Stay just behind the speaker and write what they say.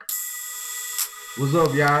What's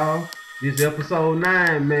up, y'all? This episode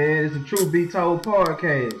 9, man. It's a Truth Be Told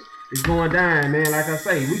podcast. It's going down, man. Like I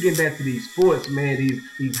say, we get back to these sports, man.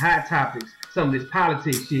 These hot topics. Some of this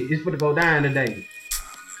politics shit. It's for to go down today.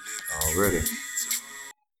 Already.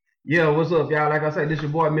 Yeah, what's up, y'all? Like I say, this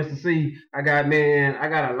your boy, Mr. C. I got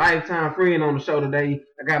a lifetime friend on the show today.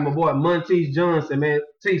 I got my boy, Monteith Johnson, man.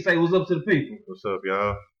 T, say what's up to the people. What's up,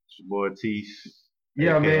 y'all? It's your boy Teese.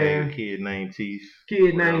 Yeah, AKA man. Kid named Teese.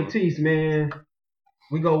 Kid named Teese, man.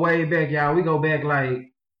 We go way back, y'all. We go back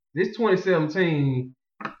like this 2017.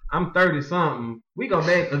 I'm 30 something. We go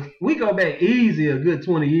back easy a good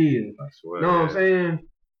 20 years. I swear. You know what I'm saying?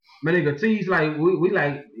 My nigga T's like we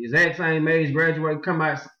like exact same age, graduate, come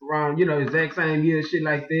out around, exact same year, shit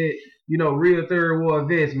like that. Real third war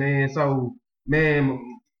vets, man. So man,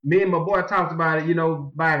 me and my boy talked about it,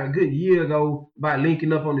 about a good year ago about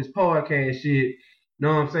linking up on this podcast shit. You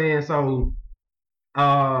know what I'm saying? So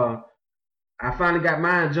I finally got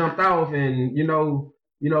mine jumped off, and real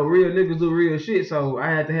niggas do real shit. So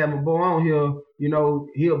I had to have my boy on here.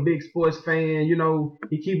 He a big sports fan.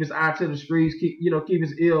 He keep his eye to the streets, keep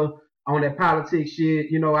his ear on that politics shit.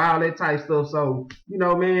 All that type stuff. So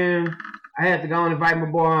man, I had to go and invite my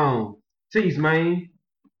boy on. Tease, man,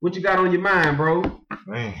 what you got on your mind, bro?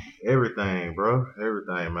 Man, everything, bro.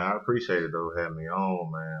 Everything, man. I appreciate it, though, having me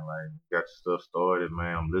on, man. Like, you got your stuff started,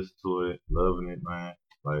 man. I'm listening to it, loving it, man.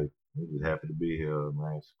 Like, I'm just happy to be here,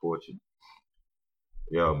 man. Support you.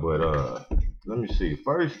 Yeah, but let me see.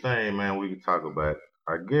 First thing, man, we can talk about.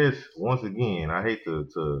 I guess once again, I hate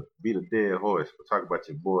to beat a dead horse, but talk about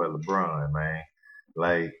your boy LeBron, man.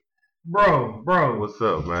 Like, bro, what's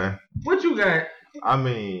up, man? What you got? I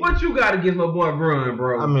mean, what you got against my boy Bron,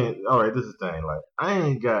 bro? I mean, all right, this is the thing. Like, I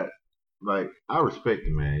ain't got like I respect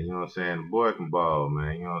the man. You know what I'm saying? The boy can ball,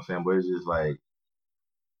 man. You know what I'm saying? But it's just like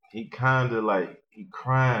he kind of like he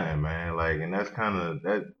crying, man. Like, and that's kind of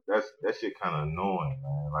that shit kind of annoying,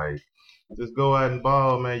 man. Like, just go out and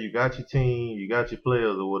ball, man. You got your team, you got your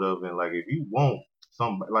players or whatever. And like, if you want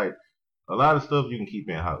some, like, a lot of stuff you can keep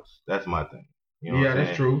in house. That's my thing. You know what I'm that's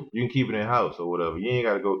saying? true. You can keep it in house or whatever. You ain't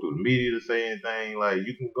got to go through the media to say anything. Like,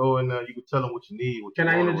 you can go in there, you can tell them what you need. Can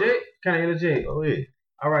I interject? Go ahead.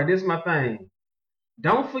 All right, this is my thing.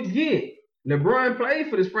 Don't forget, LeBron played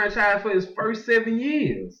for this franchise for his first 7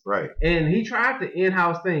 years. Right. And he tried the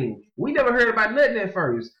in-house thing. We never heard about nothing at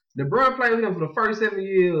first. LeBron played with him for the first 7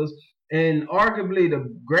 years, and arguably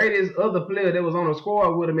the greatest other player that was on the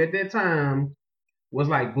squad with him at that time was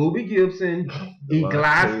like Boobie Gibson,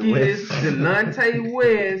 Iglesias, Delonte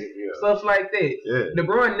West, stuff like that. Yeah.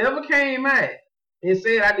 LeBron never came out and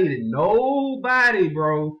said I needed nobody,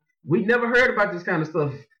 bro. We never heard about this kind of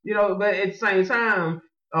stuff, but at the same time,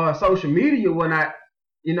 social media were not,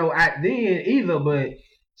 out then either, but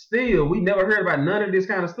still, we never heard about none of this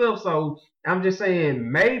kind of stuff. So I'm just saying,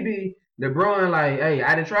 maybe LeBron, like, hey,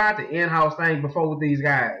 I done tried the in-house thing before with these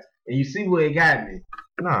guys, and you see where it got me.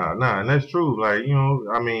 Nah, and that's true. Like,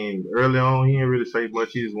 I mean, early on, he didn't really say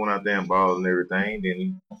much. He just went out there and balled and everything. Then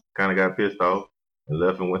he kind of got pissed off and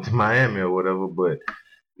left and went to Miami or whatever. But,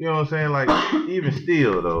 you know what I'm saying? Like, even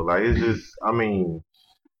still, though, like, it's just, I mean,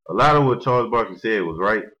 a lot of what Charles Barkley said was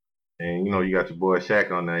right. And, you got your boy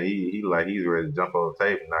Shaq on there. He's ready to jump over the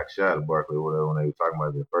table and knock a shot at Barkley or whatever when they were talking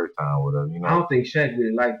about it the first time or whatever, I don't think Shaq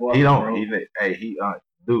really liked Barkley. He don't. Bro.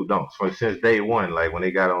 Dude, don't. Since day one, like when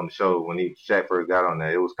they got on the show, when Shaq first got on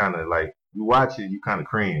there, it was kind of like you watch it, you kind of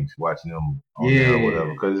cringe watching them on there or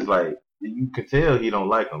whatever, because it's like you can tell he don't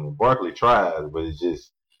like them. And Barkley tries, but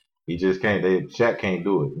he just can't. Shaq can't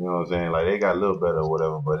do it. You know what I'm saying? Like they got a little better or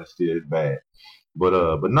whatever, but it's bad. But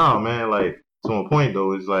no, man. Like to a point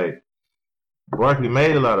though, it's like Barkley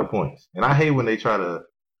made a lot of points, and I hate when they try to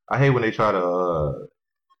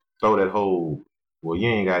throw that whole. Well, you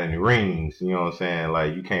ain't got any rings, you know what I'm saying?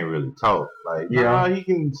 Like, you can't really talk. Like, nah, he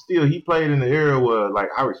played in the era where, like,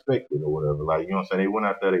 I respect it or whatever. Like, you know what I'm saying? They went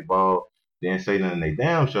out there, they balled, didn't say nothing they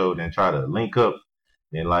damn show, then try to link up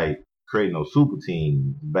and, like, create no super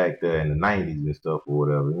teams back there in the 90s and stuff or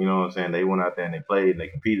whatever. You know what I'm saying? They went out there and they played and they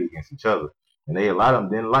competed against each other. And a lot of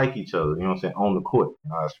them didn't like each other, you know what I'm saying, on the court.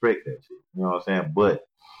 And I respect that shit, you know what I'm saying? But,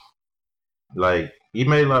 like, he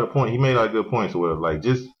made a lot of points. He made a lot of good points or whatever. Like,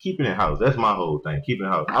 just keeping it house. That's my whole thing. Keeping it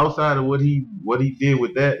house. Outside of what he did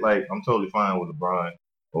with that, like, I'm totally fine with LeBron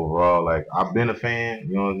overall. Like, I've been a fan.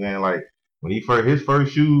 You know what I'm saying? Like, when his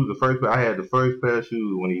first shoes, I had the first pair of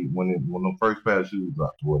shoes when the first pair of shoes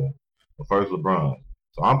dropped with him. The first LeBron.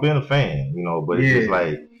 So I've been a fan, but it's just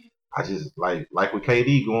like I just like with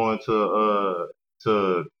KD going to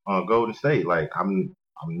Golden State. Like, I'm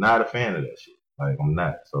not a fan of that shit. Like, I'm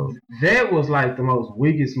not. So that was like the most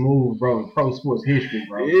weakest move, bro, in pro sports history,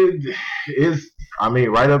 bro. It's I mean,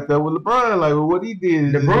 right up there with LeBron. Like what he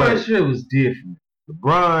did. LeBron shit was different.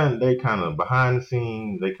 LeBron, they kind of behind the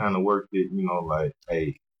scenes, they kind of worked it. Like,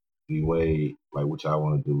 hey, D-Wade, like what y'all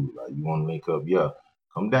want to do? Like, you want to link up? Yeah,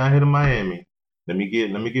 come down here to Miami. Let me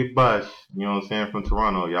get Bush. You know what I'm saying, from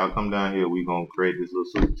Toronto. Y'all come down here. We gonna create this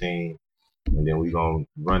little super team, and then we gonna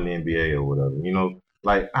run the NBA or whatever.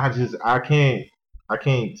 Like I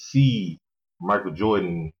can't see Michael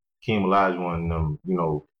Jordan, Kim Olajuwon, and them,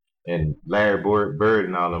 and Larry Bird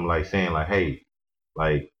and all them like saying like, hey,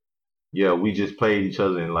 like, yeah, we just played each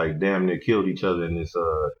other and like damn near killed each other in this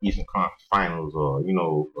Eastern Conference Finals or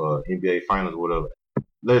NBA Finals or whatever.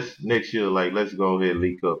 Next year, like, let's go ahead and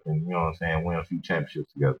leak up and win a few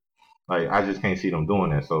championships together. Like, I just can't see them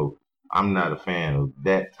doing that. So I'm not a fan of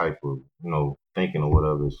that type of thinking or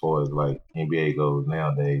whatever as far as like NBA goes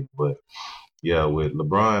nowadays. But yeah, with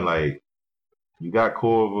LeBron, like, you got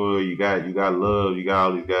Korver, you got Love, you got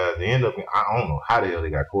all these guys. They end up I don't know how the hell they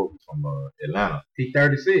got Korver from Atlanta. He's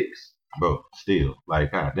 36. Bro, still,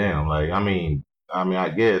 like, goddamn, like, I mean, I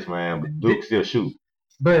guess, man, but Duke still shoot.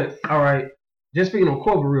 But all right, just speaking on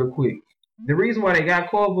Korver real quick, the reason why they got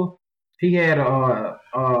Korver, he had a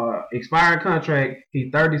expired contract.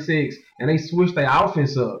 He's 36, and they switched their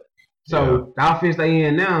offense up. So the offense they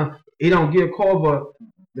in now, it don't give Korver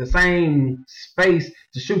the same space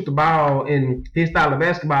to shoot the ball, and his style of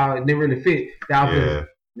basketball it didn't really fit the offense.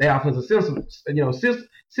 Their offensive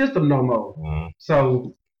system no more. Mm-hmm.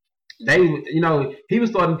 So they, he was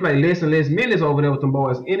starting to play less and less minutes over there with them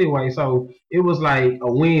boys anyway. So it was like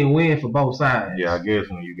a win-win for both sides. Yeah, I guess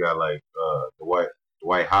when you got like the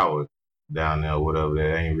Dwight Howard down there or whatever,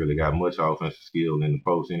 that ain't really got much offensive skill in the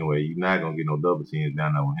post anyway. You're not gonna get no double teams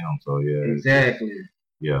down there with him. So yeah, exactly.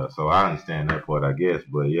 Yeah, so I understand that part, I guess.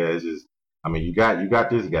 But yeah, it's just, I mean, you got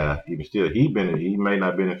this guy. Even still, he may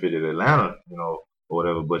not benefit Atlanta, or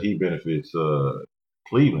whatever, but he benefits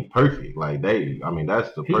Cleveland perfect. Like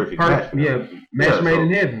that's the perfect match. Yeah, match made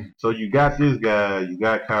in heaven. So you got this guy, you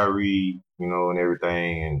got Kyrie, and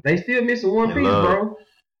everything, and they still missing one piece, bro.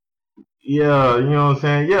 Yeah, you know what I'm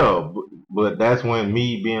saying. Yeah, but that's when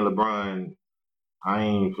me being LeBron, I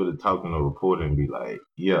ain't for the talking to a reporter and be like,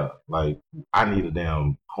 yeah, like I need a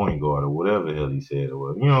damn point guard or whatever the hell he said or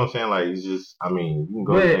whatever. You know what I'm saying? Like it's just, I mean, you can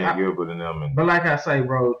go to Dan Gilbert and them. But like I say,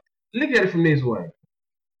 bro, look at it from this way.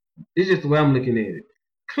 It's just the way I'm looking at it.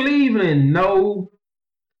 Cleveland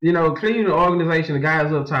Cleveland organization, the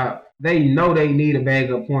guys up top, they know they need a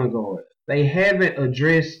backup point guard. They haven't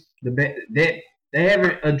addressed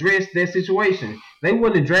that situation. They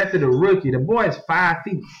wouldn't have drafted a rookie. The boy is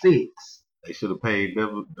 5'6". They should have paid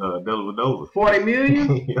Dellavedova $40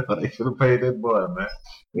 million. Yeah, they should have paid that boy, man.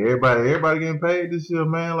 Everybody getting paid this year,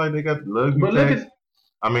 man. Like they got the luxury tax.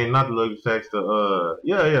 I mean, not the luxury tax.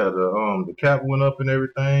 The cap went up and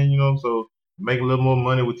everything, so make a little more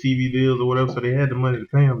money with TV deals or whatever. So they had the money to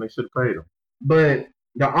pay him. They should have paid him. But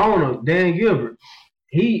the owner, Dan Gilbert,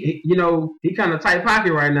 he kind of tight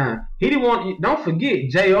pocket right now. He didn't want. Don't forget,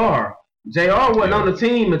 Jr. JR wasn't on the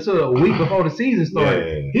team until a week before the season started.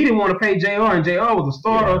 Yeah. He didn't want to pay JR, and JR was a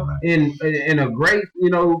starter and a great,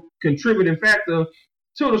 contributing factor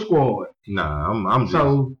to the squad. Nah, I'm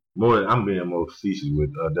being more facetious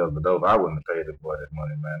with Dellavedova. I wouldn't have paid the boy that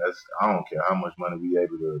money, man. I don't care how much money we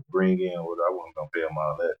able to bring in. I wasn't gonna pay him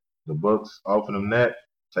all that. The Bucks offering him that,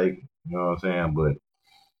 take. You know what I'm saying? But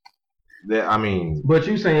that, I mean. But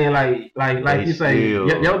you saying like you say,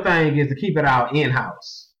 your thing is to keep it all in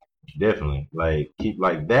house. Definitely, like keep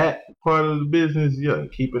like that part of the business. Yeah,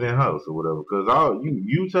 keep it in house or whatever. Because all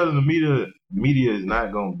you telling the media is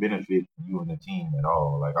not gonna benefit you and the team at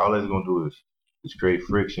all. Like all it's gonna do is create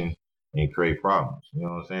friction and create problems. You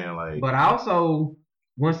know what I'm saying? Like, but also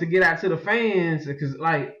wants to get out to the fans because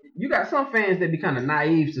like you got some fans that be kind of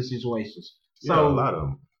naive to situations. So a lot of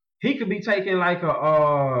them. He could be taking like a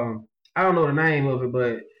I don't know the name of it,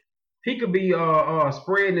 but. He could be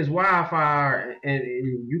spreading his wildfire, and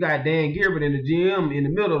you got Dan Gilbert in the GM in the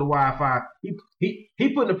middle of the wildfire. He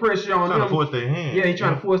putting the pressure on them. Trying to force their hand. Yeah, he's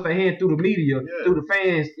trying to force their hand through the media, through the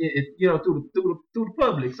fans, through the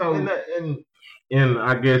public. So and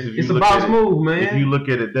I guess if you it's a boss move, man. If you look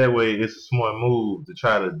at it that way, it's a smart move to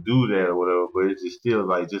try to do that or whatever. But it's just still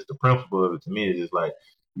like just the principle of it to me is just like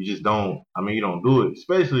you just don't. I mean, you don't do it,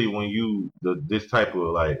 especially when this type of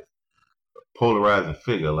like. Polarizing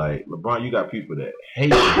figure like LeBron, you got people that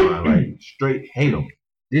hate LeBron, like straight hate him.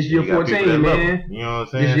 This year 14, man. You know what I'm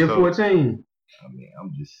saying? This year 14. I mean,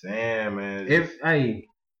 I'm just saying, man.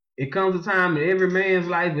 It comes a time in every man's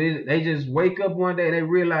life they just wake up one day and they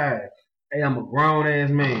realize, hey, I'm a grown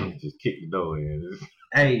ass man. Just kick the door in.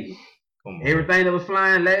 Hey, Everything that was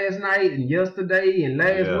flying last night and yesterday and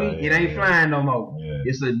last week, it ain't flying no more. Yeah.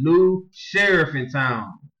 It's a new sheriff in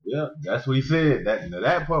town. Yeah, that's what he said.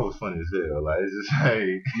 That part was funny as hell. Like, it's just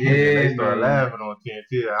like, they started laughing on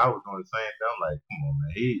TNT. I was doing the same thing. I'm like, come on,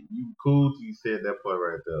 man. You cool till you said that part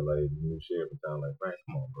right there. Like, the new sheriff in town. Like, man,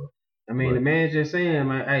 come on, bro. I mean, the man's just saying,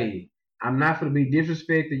 man, hey, I'm not for to be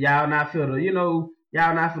disrespected. Y'all not for to,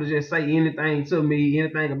 y'all not for to just say anything to me,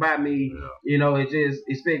 anything about me. Yeah. And just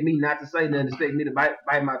expect me not to say nothing, expect me to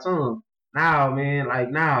bite my tongue. Now, man, like,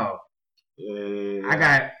 now.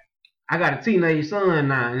 Yeah. I got a teenage son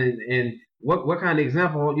now, and what kind of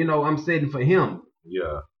example, I'm setting for him.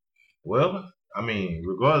 Yeah. Well, I mean,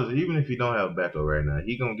 regardless, even if he don't have a backup right now,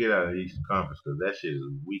 he gonna get out of the Eastern Conference because that shit is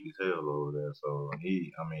weak as hell over there. So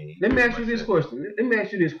let me ask you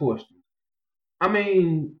this question. I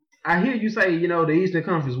mean, I hear you say, the Eastern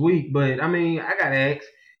Conference weak, but I mean, I gotta ask,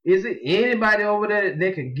 is it anybody over there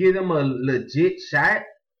that could give them a legit shot?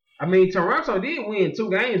 I mean, Toronto did win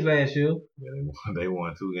 2 games last year. Yeah, they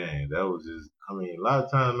won 2 games. That was just, I mean, a lot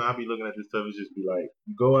of times, man, I be looking at this stuff, it's just be like,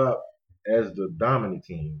 you go out as the dominant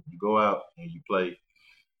team. You go out and you play,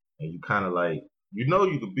 and you kind of like, you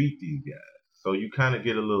can beat these guys. So you kind of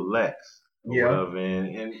get a little lax. Or whatever,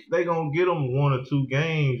 and they going to get them 1 or 2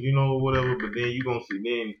 games, whatever, but then you going to see,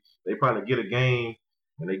 then they probably get a game,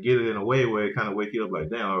 and they get it in a way where it kind of wake you up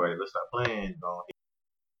like, damn, all right, let's stop playing.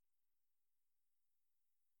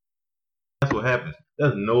 That's what happens.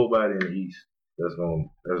 There's nobody in the East that's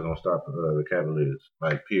gonna stop the Cavaliers.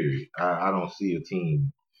 Like, period. I don't see a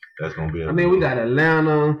team that's gonna be able. I mean, we got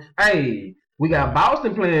Atlanta. Hey, we got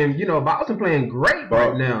Boston playing. Boston playing great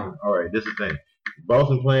right now. All right, this is the thing.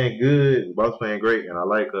 Boston playing good. Boston playing great, and I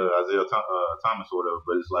like Isaiah Thomas or whatever.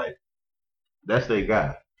 But it's like that's their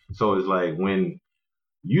guy. So it's like when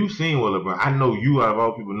you've seen what LeBron. I know you out of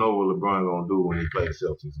all people know what LeBron gonna do when he play the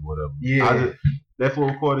Celtics or whatever. Yeah. That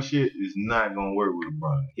 4th quarter shit is not gonna work with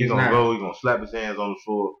LeBron. He's gonna go. He's gonna slap his hands on the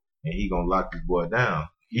floor and he gonna lock this boy down.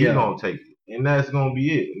 He's gonna take it, and that's gonna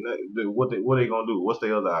be it. And what they gonna do? What's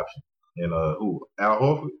the other option? And who? Al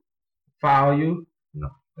Horford? Foul you? No,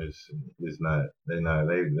 it's not. They not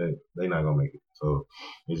gonna make it. So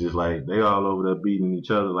it's just like they all over there beating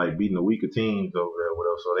each other, like beating the weaker teams over there,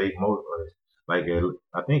 whatever. So they most like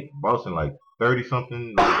I think Boston like 30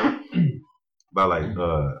 something, about like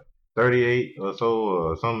 38 or so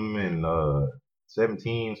or something, and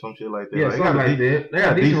 17, some shit like that. Yeah, something like that. They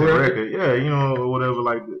got a decent record. Yeah, whatever.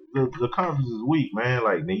 Like the conference is weak, man.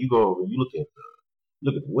 Like then you go over and you look at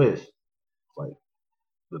the West. Like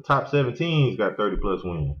the top 17's got 30 plus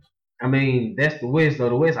wins. I mean, that's the West, though.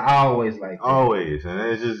 The West always like that. Always, and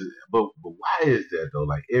it's just, but why is that though?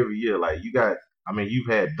 Like every year, like you've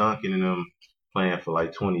had Duncan and them playing for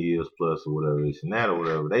like 20 years plus or whatever, this and that or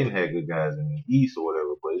whatever. They didn't have good guys in the East or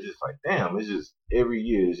whatever, but it's just like, damn, it's just every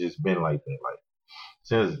year it's just been like that. Like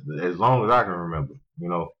since as long as I can remember,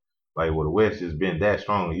 like the West has been that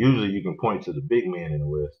strong. Usually you can point to the big men in the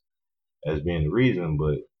West as being the reason,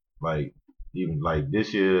 but like even like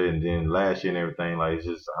this year and then last year and everything, like it's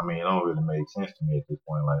just, I mean, it don't really make sense to me at this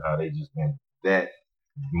point, like how they just been that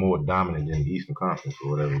more dominant than the Eastern Conference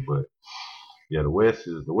or whatever. But yeah, the West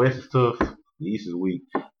is tough. The East is weak.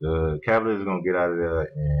 The Cavaliers are gonna get out of there,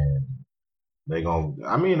 and they gonna.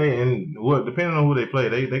 I mean, depending on who they play,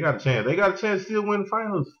 they got a chance. They got a chance to still win the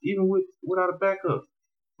finals, even without a backup.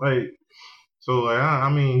 Like, so like, I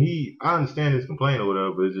mean, I understand his complaint or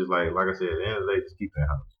whatever, but it's just like I said, at the end of the day, just keep it in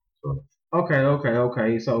house. So.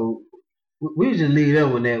 Okay. So we just leave that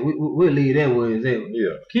with that. We'll leave that where it's at.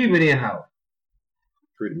 Yeah. Keep it in house.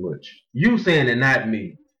 Pretty much. You saying it, not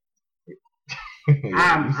me.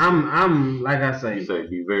 I'm like I say. You say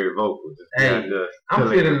be very vocal. Hey, I'm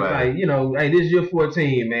feeling like, hey, this is year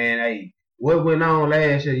 14, man. Hey, what went on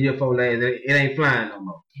last year 4 last, it ain't flying no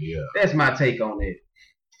more. Yeah. That's my take on it.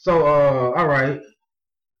 So, all right.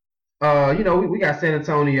 We got San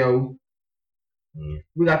Antonio.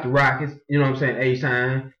 We got the Rockets. You know what I'm saying?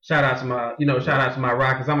 H-time. Shout out to my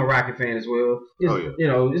Rockets. I'm a Rocket fan as well.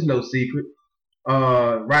 It's no secret.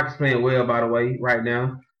 Rockets playing well, by the way, right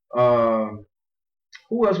now.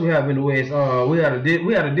 Who else we have in the West? We had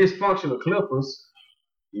a dysfunctional Clippers.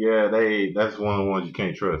 Yeah, that's one of the ones you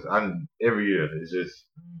can't trust. Every year it's just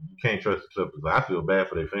you can't trust the Clippers. Like, I feel bad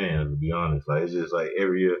for their fans, to be honest. Like it's just like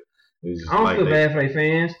every year. It's just I don't feel bad for their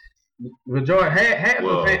fans. Majority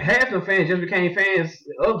half the fans just became fans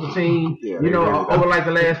of the team. Over like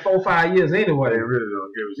the last 4 or 5 years anyway. They really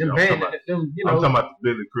don't give a shit. I'm talking about the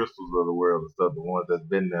Billy Crystals of the world and stuff, the ones that's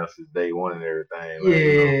been there since day one and everything.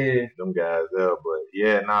 Like, them guys there. But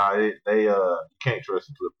yeah, they you can't trust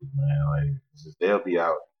the Clippers, man. Like they'll be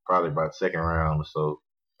out probably by the second round or so.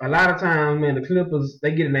 a lot of times, man, the Clippers,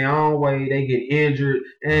 they get in their own way, they get injured,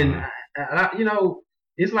 and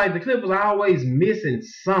it's like the Clippers are always missing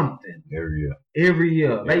something every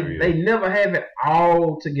year. They never have it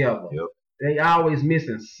all together. Yep. They always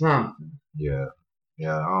missing something. Yeah.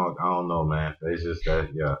 Yeah, I don't know, man. It's just that,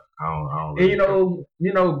 yeah, I don't. And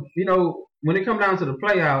when it comes down to the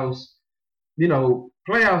playoffs,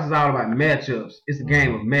 playoffs is all about matchups. It's a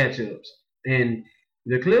game of matchups, and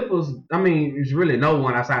the Clippers. I mean, there's really no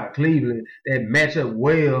one outside of Cleveland that match up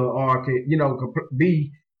well or could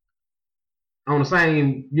be on the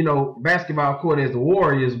same basketball court as the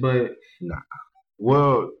Warriors, but nah.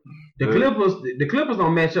 Well, the Clippers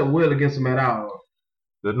don't match up well against them at all.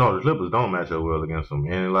 The Clippers don't match up well against them,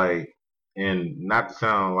 and not to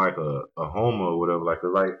sound like a homer or whatever,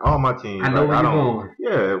 like all my teams. I know where you're going.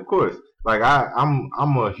 Yeah, of course. Like I'm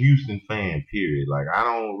a Houston fan. Period. Like I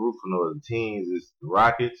don't root for no other teams. It's the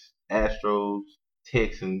Rockets, Astros,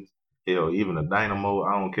 Texans, hell, even the Dynamo.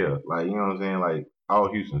 I don't care. Like you know what I'm saying. Like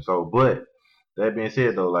all Houston. So, but that being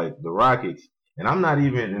said, though, like the Rockets, and I'm not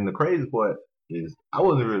even. And the crazy part is I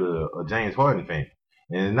wasn't really a James Harden fan.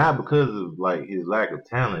 And not because of like his lack of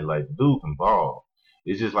talent, like dude can ball.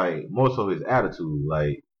 It's just like more so his attitude.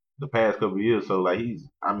 Like the past couple of years, so like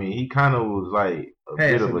he kind of was like a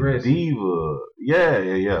bit of a diva.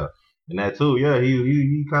 Yeah. And that too, yeah,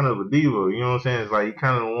 he kind of a diva. You know what I'm saying? It's like he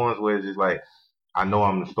kind of the ones where it's just like, I know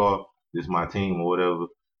I'm the star. This is my team or whatever.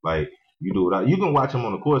 Like you do it. You can watch him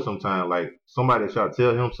on the court sometimes. Like somebody try to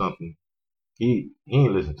tell him something. He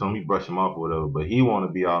ain't listen to him. He brush him off or whatever, but he want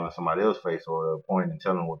to be all in somebody else's face or pointing and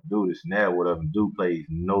telling him what to do, this and that, whatever. Dude plays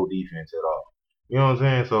no defense at all. You know what I'm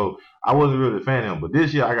saying? So I wasn't really a fan of him, but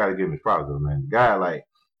this year I gotta give him his props, though, man. The guy, like,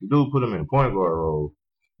 the dude put him in a point guard role.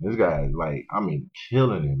 This guy is like,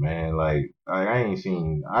 killing it, man. Like I haven't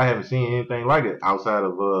seen anything like it outside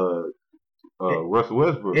of Russell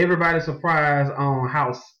Westbrook. Everybody's surprised on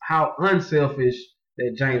how unselfish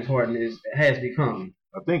that James Harden has become.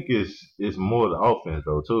 I think it's more the offense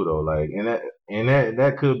though too though, like and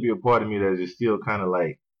that could be a part of me that is still kind of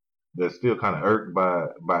like that's still kind of irked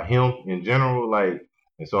by him in general, like,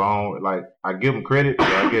 and so I give him credit, but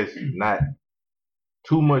I guess not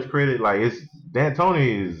too much credit. Like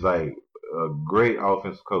D'Antoni is like a great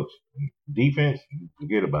offensive coach. Defense,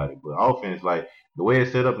 forget about it, but offense, like the way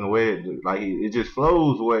it's set up and the way it just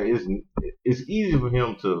flows where it's easy for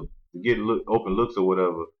him to get open looks or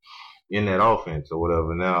whatever in that offense or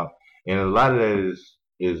whatever now, and a lot of that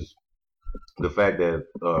is the fact that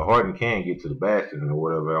Harden can get to the basket or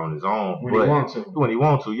whatever on his own when he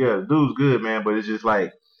wants to. Yeah, the dude's good, man, but it's just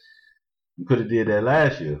like you could have did that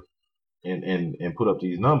last year and put up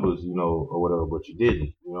these numbers, or whatever, but you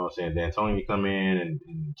didn't. You know what I'm saying? D'Antoni come in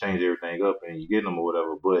and change everything up and you get them or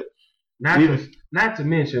whatever, but not to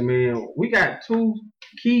mention, man, we got two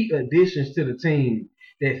key additions to the team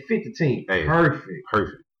that fit the team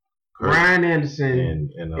perfect. Brian Anderson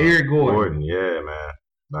and Eric Gordon. Yeah, man.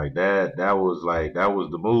 Like that was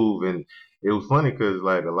the move, and it was funny because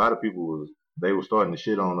like a lot of people were starting to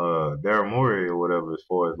shit on Daryl Morey or whatever as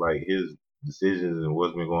far as like his decisions and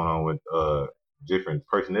what's been going on with different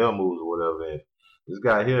personnel moves or whatever. And this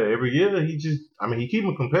guy here, every year he keep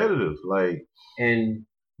him competitive, like, and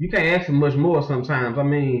you can't ask him much more sometimes. I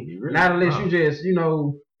mean, really not unless you just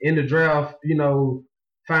in the draft,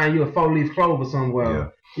 find you a 4-leaf clover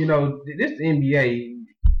somewhere. Yeah. This NBA.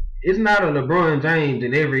 It's not a LeBron James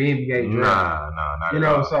in every NBA draft. Nah, not at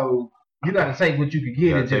all. So you got to take what you can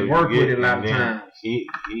get and just work with it a lot of times. He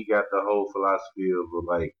got the whole philosophy of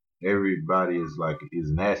like everybody is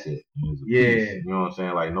an asset. Yeah. You know what I'm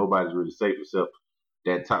saying? Like nobody's really safe except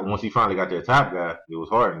that top. Once he finally got that top guy, it was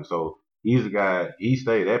Harden. So he's the guy. He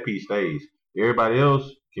stayed. That piece stays. Everybody else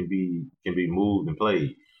can be moved and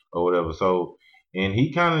played or whatever. So. And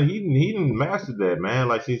he done mastered that, man.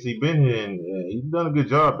 Like since he been here, and he's done a good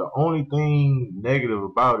job. The only thing negative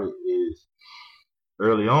about it is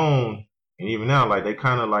early on, and even now, like they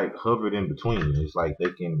kind of like hovered in between. It's like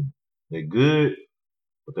they're good,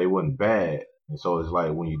 but they wasn't bad. And so it's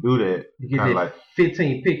like when you do that, you get like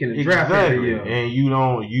 15 pick in the draft every year, and you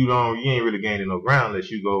ain't really gaining no ground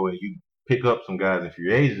unless you go and you pick up some guys in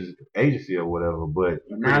free agency or whatever, but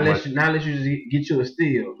not unless you just get you a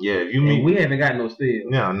steal. Yeah, we haven't got no steal.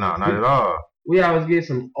 Yeah, no, not at all. We always get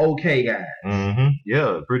some okay guys. Mm-hmm.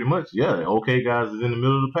 Yeah, pretty much. Yeah, okay guys is in the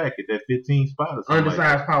middle of the pack at that 15 spot or something.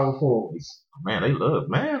 Undersized power forwards. Man, they love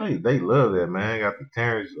that, man. Got the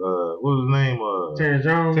Terrence, what was his name? Terrence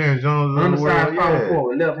Jones. Terrence Jones. Undersized power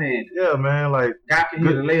forward, left-handed. Yeah, man, like guy can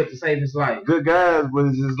hit a layup to save his life. Good guys, but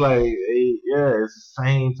it's just like, it's the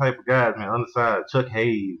same type of guys, man. Undersized, Chuck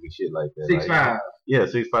Hayes and shit like that. 6'5". Yeah,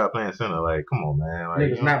 6'5" playing center. Like, come on, man. Like,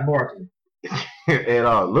 Niggas not Barkley. At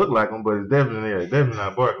all. Look like him, but it's definitely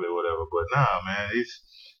not Barkley or whatever. But nah, man,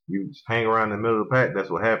 you just hang around in the middle of the pack. That's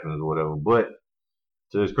what happens or whatever. But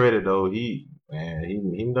to his credit though, he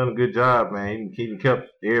done a good job, man. He kept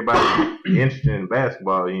everybody interested in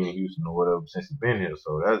basketball here in Houston or whatever since he's been here.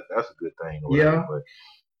 So that's a good thing. Or whatever. Yeah.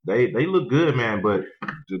 But they look good, man. But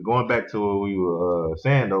going back to what we were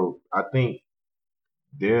saying though, I think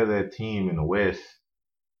they're that team in the West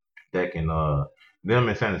that can them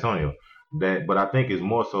in San Antonio. But I think it's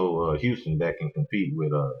more so Houston that can compete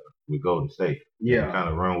with Golden State. Yeah, kind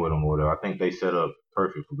of run with them or whatever. I think they set up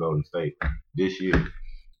perfect for Golden State this year,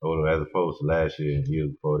 or as opposed to last year and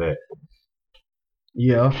years before that.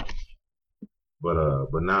 Yeah. But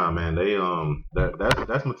nah, man,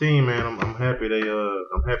 that's my team, man. I'm happy they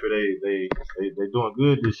doing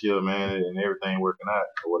good this year, man, and everything working out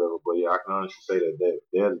or whatever. But yeah, I can honestly say that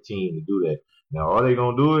they're the team to do that. Now, are they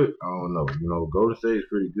gonna do it? I don't know. You know, Golden State is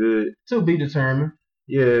pretty good. To be determined.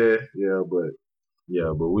 Yeah, but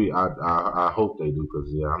I hope they do because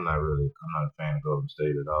I'm not a fan of Golden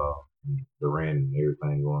State at all. Durant and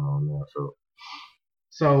everything going on there.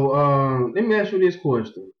 So let me ask you this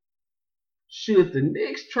question: should the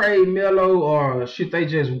Knicks trade Melo or should they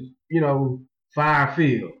just fire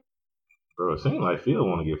Phil? Bro, it seems like Phil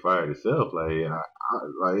want to get fired himself. Like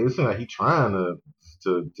it seems like he trying to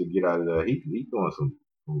get out of there. He doing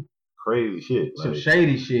some crazy shit, some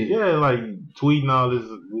shady shit. Yeah, like tweeting all this,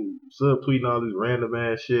 subtweeting all this random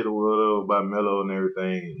ass shit or whatever about Melo and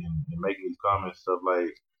everything, and making these comments stuff like,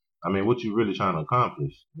 I mean, what you really trying to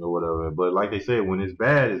accomplish or whatever. But like they said, when it's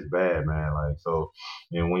bad, man. Like so,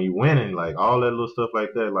 and when you winning, like all that little stuff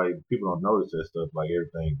like that, like people don't notice that stuff. Like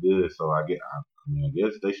everything good. So I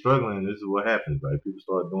guess they struggling. This is what happens. Like people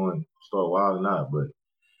start wilding out. But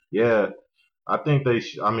yeah, I think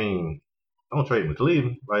I mean, don't trade him to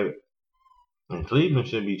Cleveland. Like, and Cleveland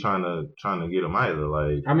should be trying to get him either.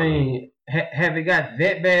 Like, I mean, have it got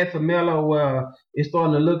that bad for Melo? Where it's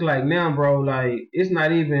starting to look like now, bro. Like it's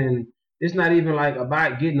not even like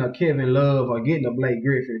about getting a Kevin Love or getting a Blake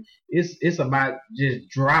Griffin. It's about just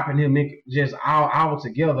dropping him just all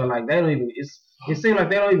together. Like they don't even. It seems like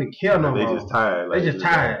they don't even care no more. They just tired. Like, they just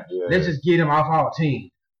tired. Yeah. Let's just get him off our team.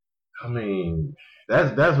 I mean,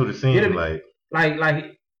 that's what it seems like.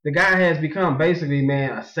 Like the guy has become basically,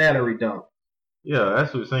 man, a salary dump. Yeah,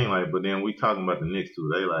 that's what it seems like. But then we talking about the Knicks too.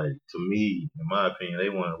 They like, to me, in my opinion, they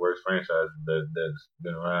one of the worst franchises that's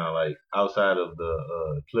been around. Like outside of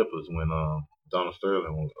the Clippers when Donald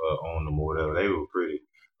Sterling was on them or whatever, they were pretty.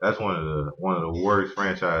 That's one of the worst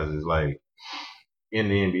franchises like in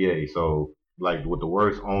the NBA. So like with the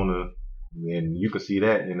worst owner, and you can see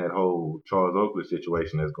that in that whole Charles Oakley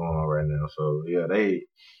situation that's going on right now. So yeah,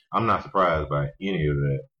 I'm not surprised by any of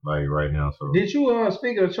that, like right now. So did you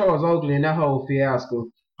speaking of Charles Oakley and that whole fiasco,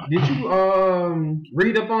 did you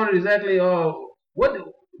read up on it exactly?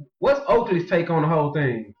 What's Oakley's take on the whole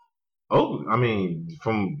thing? Oakley, I mean,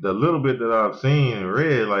 from the little bit that I've seen and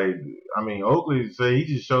read, like, I mean, Oakley say he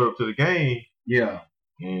just showed up to the game. Yeah.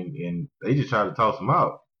 And they just tried to toss him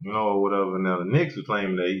out, or whatever. Now the Knicks are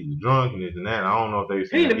claiming that he was drunk and this and that. I don't know if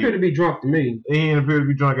they. He didn't appear to be drunk to me. He didn't appear to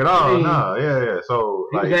be drunk at all. Nah, yeah. So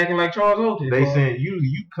he was acting like Charles Oakley. They saying you.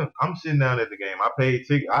 I'm sitting down at the game. I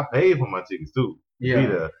paid for my tickets too. To be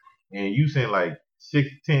there. And you sent like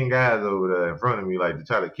 6-10 guys over there in front of me, like to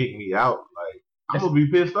try to kick me out. Like I'm gonna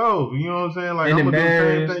be pissed off. You know what I'm saying? Like I'm gonna do the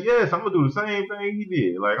same thing. Yes, I'm gonna do the same thing he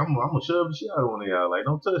did. Like I'm gonna shove the shit out of one of y'all. Like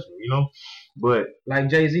don't touch me. But like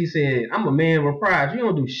Jay-Z said, I'm a man with pride. You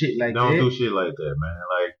don't do shit like that. Don't do shit like that, man.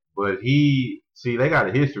 Like, but they got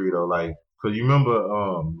a history though. Like, cause you remember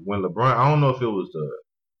when LeBron, I don't know if it was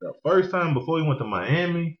the first time before he went to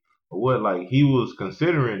Miami or what. Like he was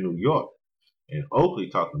considering New York, and Oakley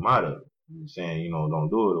talked him out of it, saying don't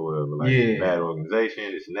do it or whatever. Like it's a bad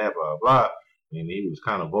organization, this and that, blah blah. And he was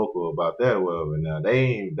kind of vocal about that or whatever. Now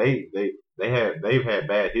they've had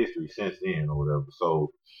bad history since then or whatever.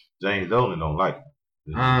 So James Dolan don't like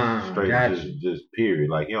him. Straight just period.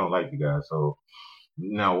 Like he don't like the guy. So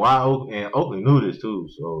now why Oakley knew this too.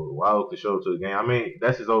 So why Oakley showed up to the game? I mean,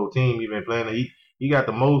 that's his old team he been playing. He got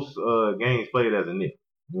the most games played as a Knick.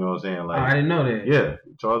 You know what I'm saying? Like I didn't know that. Yeah,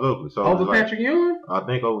 Charles Oakley. So over Patrick Ewing? I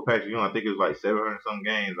think over Patrick Ewing. I think it was like 700 some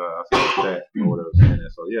games. I saw that or whatever saying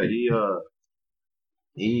that. So yeah, he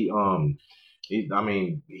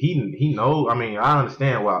knows. I mean, I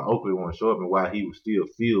understand why Oakley want to show up and why he would still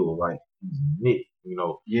feel like he's Knick,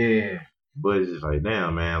 Yeah. But it's just like,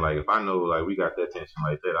 damn, man. Like if I know, like we got that tension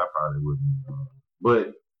like that, I probably wouldn't.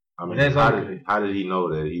 But I mean, how did he know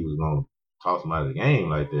that he was gonna toss him out of the game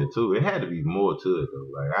like that too? It had to be more to it though.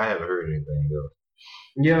 Like I haven't heard anything else.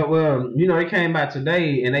 Yeah, well, they came out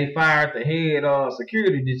today and they fired the head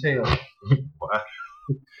security detail.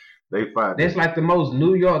 They fired. That's like the most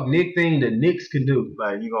New York Knicks thing the Knicks can do.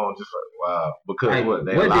 Like, you gonna just wow, because like, what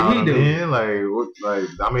they what allowed did he them do? in? Like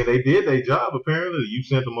I mean, they did their job. Apparently, you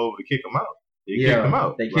sent them over to kick them out. You kicked them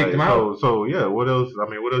out. They kicked them out. So yeah, what else? I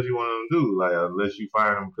mean, what else you want them to do? Like, unless you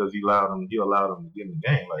fire them because you allowed them to get in the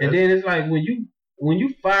game. Like, and then it's like when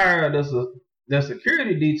you fire the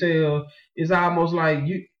security detail, it's almost like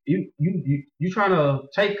you trying to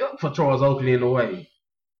take up for Charles Oakley in a way.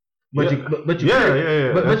 But you're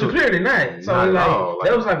clearly not. So not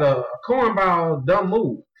that was like a cornball dumb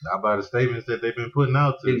move. Not about the statements that they've been putting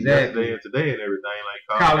out to yesterday and today and everything.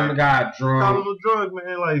 Like calling the guy drunk. Calling him a drunk,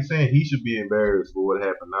 man. Like saying he should be embarrassed for what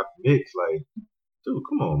happened, not the Knicks. Like, dude,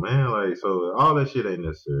 come on, man. Like, so all that shit ain't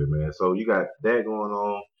necessary, man. So you got that going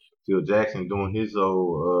on. Phil Jackson doing his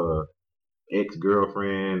old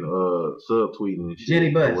ex-girlfriend subtweeting and shit.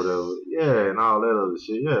 Jenny Buss. Or whatever. Yeah, and all that other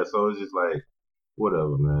shit. Yeah, so it's just like,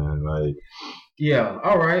 whatever, man. Like, yeah,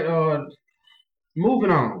 all right. Moving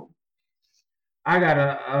on. I got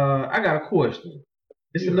a question.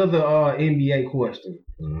 It's another NBA question.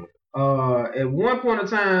 Mm-hmm. At one point in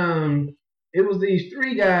time, it was these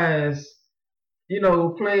three guys,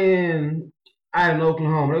 playing out in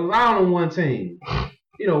Oklahoma. It was all on one team.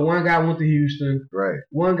 One guy went to Houston. Right.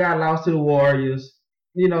 One guy lost to the Warriors.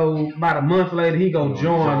 About a month later, he go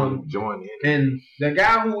join them. Join in. And the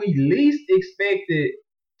guy who we least expected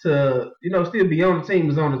to, still be on the team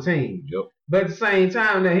was on the team. Yep. But at the same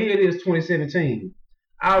time, now here it is, 2017.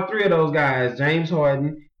 All three of those guys, James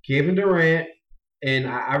Harden, Kevin Durant, and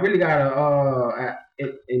I really got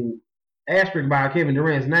an asterisk by Kevin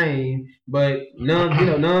Durant's name, but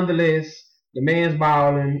nonetheless, the man's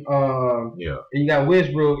balling. Yeah. And you got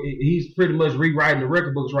Westbrook. He's pretty much rewriting the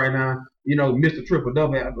record books right now. Mr. Triple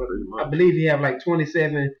Double. I believe he have like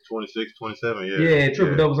 27. 26, 27, yeah. Yeah,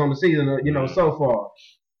 triple doubles on the season, so far.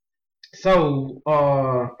 So,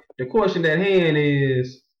 the question at hand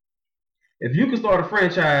is, if you could start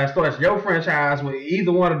your franchise with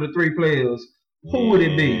either one of the three players, who would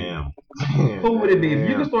it be? Who would it be? If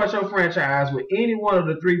you could start your franchise with any one of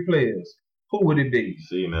the three players, who would it be?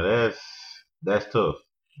 See, now that's tough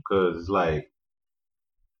because it's like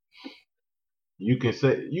you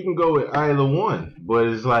can go with either one, but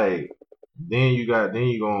it's like then you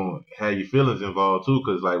gonna have your feelings involved too,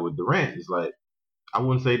 because like with Durant, it's like I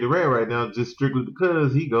wouldn't say Durant right now just strictly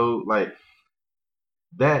because he go like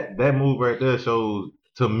that move right there shows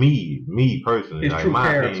to me personally, his like true my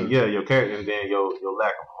character. opinion, yeah, your character and then your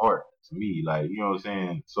lack of heart to me, like you know what I'm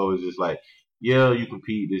saying. So it's just like yeah, you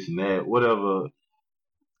compete this and that, whatever.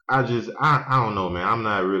 I don't know, man.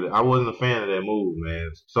 I wasn't a fan of that move,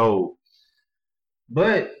 man. So,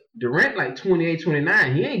 but Durant like 28,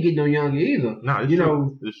 29. He ain't getting no younger either. No, it's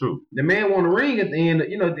true. It's true. The man won a ring at the end. At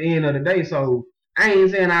the end of the day. So I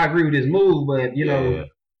ain't saying I agree with this move, but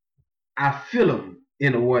I feel him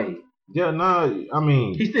in a way. Yeah, no, I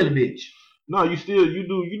mean he's still a bitch. No, you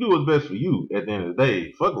do what's best for you at the end of the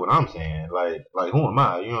day. Fuck what I'm saying. Like who am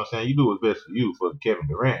I? You know what I'm saying? You do what's best for you for Kevin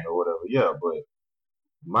Durant or whatever. Yeah, but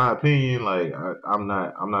my opinion, like I'm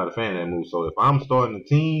not a fan of that move. So if I'm starting the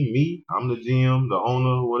team, I'm the GM, the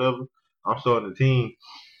owner, whatever. I'm starting the team.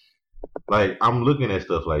 Like I'm looking at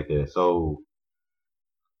stuff like that. So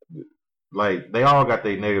like they all got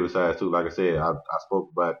their negative sides too. Like I said, I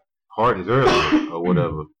spoke about Harden's earlier or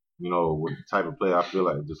whatever. With the type of player I feel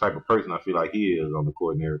like, the type of person I feel like he is on the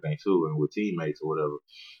court and everything too, and with teammates or whatever.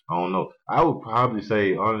 I don't know. I would probably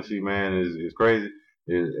say, honestly, man, is crazy.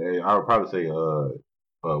 I would probably say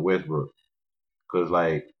Westbrook, because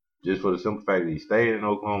like just for the simple fact that he stayed in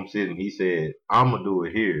Oklahoma City and he said, "I'm gonna do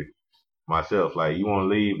it here myself. Like you want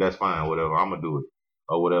to leave, that's fine, whatever. I'm gonna do it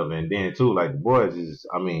or whatever." And then too, like the boys is,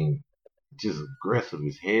 just aggressive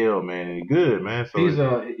as hell, man, and good, man. So he's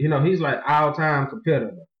like all-time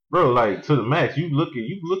competitor. Bro, like to the max. You look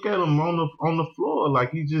at him on the floor,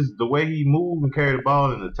 like he just the way he move and carry the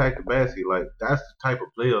ball and attack the basket, like that's the type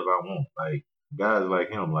of players I want. Like guys like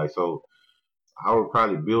him. Like so I would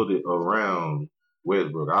probably build it around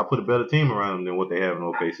Westbrook. I'll put a better team around him than what they have in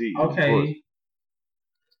OKC.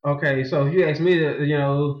 Okay, so if you ask me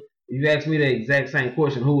the exact same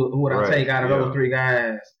question, who would I take out of those three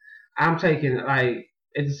guys? I'm taking like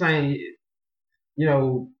at the same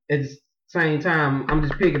same time, I'm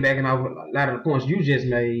just piggybacking off a lot of the points you just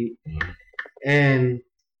made, and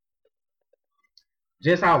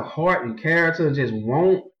just how heart and character just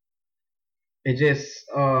want, and just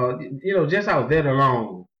just how that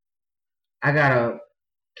alone, I gotta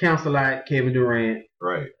counsel like Kevin Durant,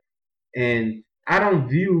 right? And I don't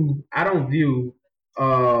view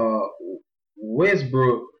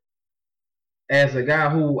Westbrook as a guy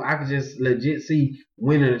who I could just legit see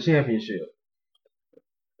winning a championship.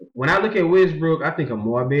 When I look at Westbrook, I think of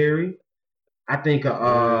Marbury. I think of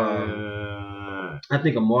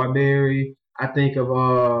Marbury. I think of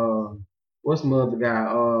what's my other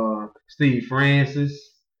guy? Steve Francis.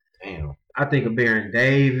 Damn. I think of Baron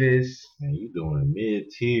Davis. Man, you doing mid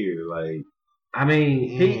tier, like. I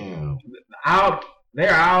mean,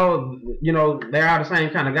 they're all the same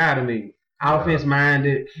kind of guy to me. Offense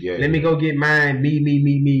minded. Yeah. Let me go get mine.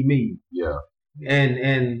 Me. Yeah.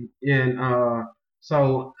 And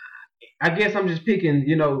so I guess I'm just picking,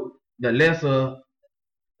 the lesser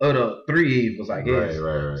of the three evils, I guess.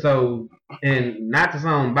 Right. So, and not to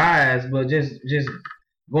sound biased, but just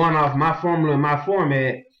going off my formula and my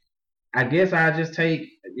format, I guess I just take,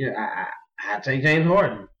 I take James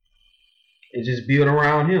Harden and just build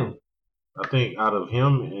around him. I think out of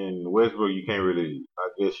him and Westbrook, you can't really. I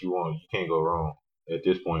guess you can't go wrong at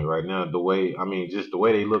this point right now. Just the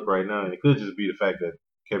way they look right now, and it could just be the fact that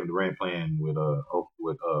Kevin Durant playing with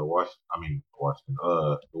Washington,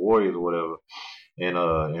 the Warriors or whatever,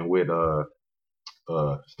 and with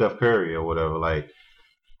Steph Curry or whatever. Like,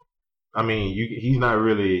 I mean, he's not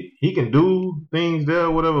really. He can do things there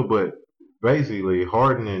or whatever, but basically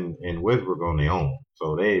Harden and Westbrook on their own.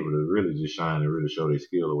 So they able to really just shine and really show their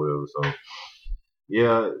skill or whatever. So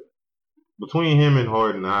yeah, between him and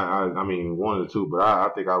Harden, I mean one of the two, but I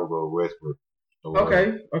think I would go Westbrook.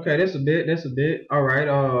 Okay, that's a bit. All right,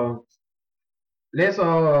 let's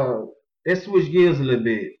switch gears a little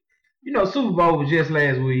bit. Super Bowl was just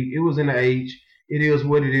last week. It was in the H. It is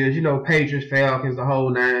what it is. Patriots, Falcons, the whole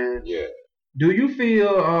nine. Yeah. Do you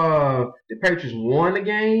feel the Patriots won the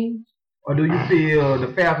game, or do you feel the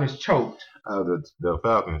Falcons choked? The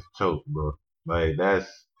Falcons choked, bro. Like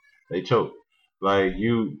they choked. Like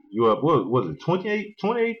you up, what was it, 28-3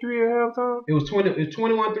 at halftime? It was 21-3 at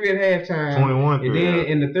halftime. 21-3. And then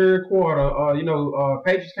in the third quarter,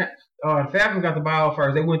 Patriots, the Falcons got the ball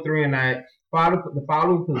first. They went 3-9. The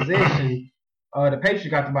following possession, the Patriots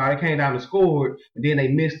got the ball. They came down and scored, and then they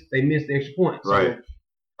missed the extra point. Right.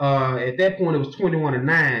 So, at that point, it was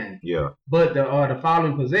 21-9. Yeah. But the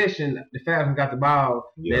following possession, the Falcons got the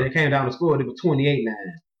ball. Yeah. Then they came down and scored. It was 28-9.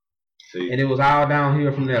 See, and it was all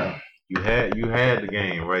downhill from there. You had the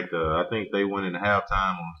game right there. I think they went into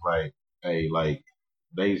halftime and was like, hey, like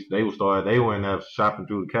they were in there shopping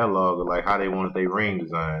through the catalog of like how they wanted their ring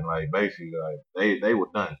design. Like basically, like they were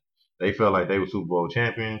done. They felt like they were Super Bowl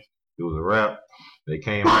champions. It was a wrap. They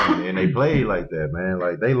came out and they played like that, man.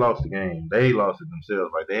 Like they lost the game. They lost it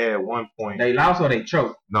themselves. Like they had 1 point. They lost or they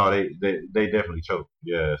choked? No, they definitely choked.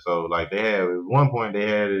 Yeah. So like they had at 1 point they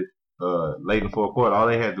had it late in the fourth quarter. All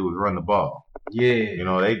they had to do was run the ball.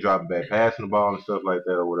 Yeah. They dropped back, passing the ball and stuff like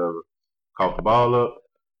that or whatever. Caught the ball up.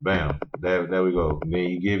 Bam. There we go. And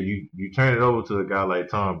then you turn it over to a guy like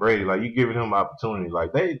Tom Brady. Like you giving him opportunity.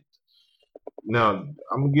 Like now,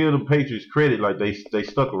 I'm gonna give the Patriots credit. Like they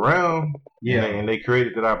stuck around, and they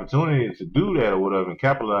created that opportunity to do that or whatever, and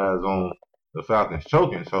capitalize on the Falcons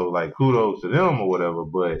choking. So like kudos to them or whatever.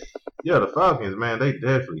 But yeah, the Falcons, man, they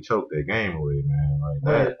definitely choked that game away, man.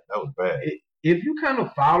 Like that was bad. If you kind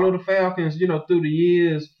of follow the Falcons, through the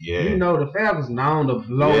years, the Falcons known to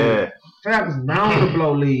blow. Yeah. Falcons known to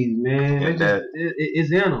blow leads, man.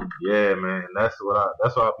 It's in them. Yeah, man. That's what I've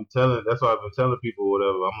been telling people or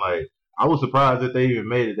whatever. I'm like, I was surprised that they even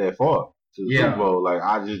made it that far to the Super Bowl. Like,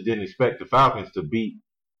 I just didn't expect the Falcons to beat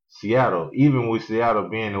Seattle. Even with Seattle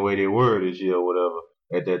being the way they were this year or whatever,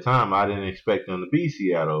 at that time, I didn't expect them to beat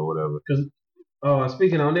Seattle or whatever. Because,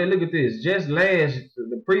 speaking on that, look at this. Just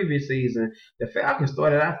the previous season, the Falcons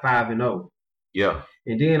started out 5-0. Yeah.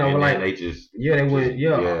 And then over over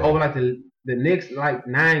like the next like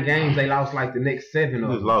 9 games, they lost like the next 7. They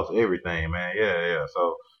just lost everything, man. Yeah.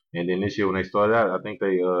 So. And then this year when they started out, I think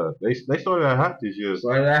they started out hot this year.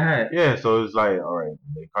 Started out hot. Yeah, so it's like, all right,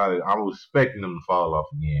 I was expecting them to fall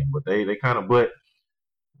off again, but they kind of, but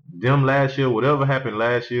them last year, whatever happened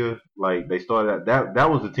last year, like they started out,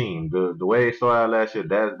 that was the team. The way they started out last year,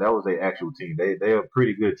 that was their actual team. They're a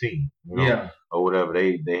pretty good team, or whatever.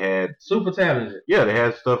 They had super talented. Yeah, they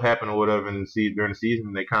had stuff happen or whatever during the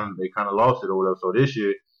season. They kind of lost it or whatever. So this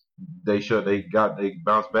year. They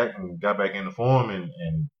bounced back and got back into form and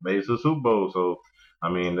made it to the Super Bowl. So, I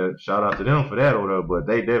mean, shout out to them for that or whatever. But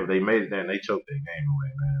they made it there and they choked that game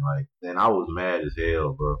away, man. Like, and I was mad as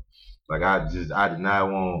hell, bro. Like, I did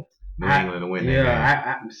not want New England to win that game.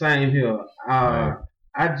 Yeah, same here. I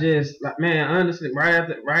just, like, man, honestly,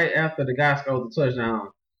 right after the guy scored the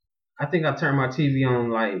touchdown, I think I turned my TV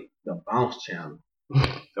on like the Bounce channel.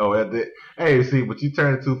 Hey, see, but you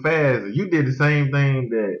turned it too fast. You did the same thing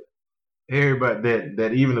that everybody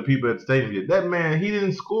that even the people at the stadium did. That man, he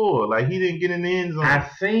didn't score. Like he didn't get in the end zone. I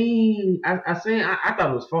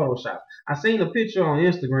thought it was Photoshop. I seen a picture on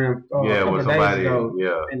Instagram a couple of days ago.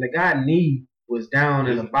 Yeah. And the guy's knee was down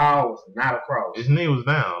and the ball was not across. His knee was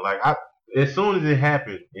down. Like as soon as it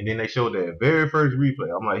happened, and then they showed that very first replay,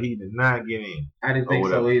 I'm like, he did not get in. I didn't think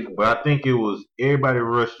so either. But I think it was everybody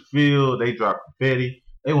rushed the field. They dropped confetti.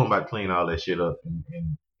 They weren't about to clean all that shit up and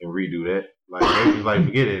redo that. Like they was like,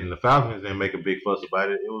 forget it. And the Falcons didn't make a big fuss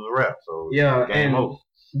about it. It was a wrap. So game over.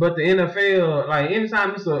 But the NFL, like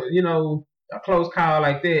anytime it's a close call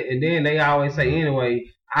like that, and then they always say anyway,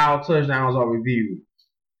 all touchdowns are reviewed.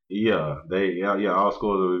 Yeah, all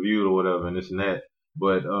scores are reviewed or whatever, and this and that.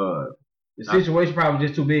 But the situation probably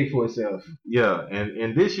just too big for itself. Yeah,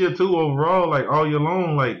 and this year too, overall, like all year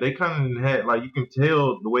long, like they kind of had, like you can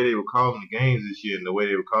tell the way they were calling the games this year and the way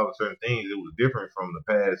they were calling certain things, it was different from the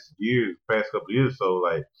past couple of years. So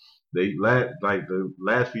like the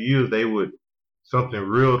last few years, they would something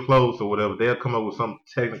real close or whatever. They'll come up with some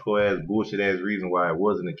technical ass bullshit ass reason why it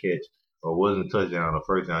wasn't a catch or wasn't a touchdown or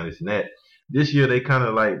first down, this and that. This year they kind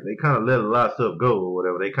of let a lot of stuff go or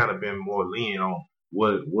whatever. They kind of been more lenient on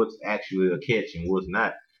what's actually a catch and what's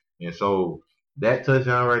not. And so that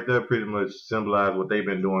touchdown right there pretty much symbolized what they've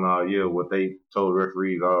been doing all year, what they told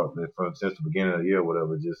referees since the beginning of the year or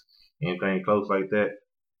whatever. Just anything close like that,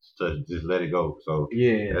 just let it go. So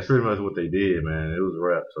yeah, that's pretty much what they did, man. It was a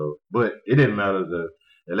wrap. So, but it didn't matter.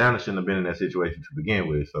 Atlanta shouldn't have been in that situation to begin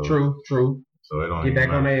with. So true. So it don't get back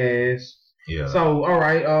on their ass. Yeah. So all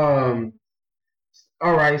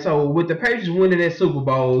right. So with the Patriots winning that Super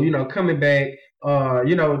Bowl, coming back,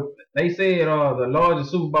 they said the largest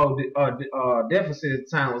Super Bowl deficit at the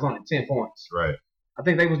time was only 10 points. Right. I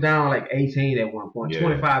think they was down like 18 at one point,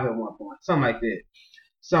 25 at one point, something like that.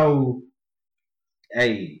 So,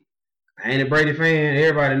 hey, I ain't a Brady fan.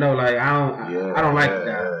 Everybody know, like I don't like the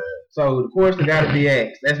guy. So the question got to be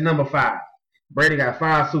asked. That's number 5. Brady got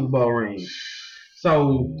 5 Super Bowl rings.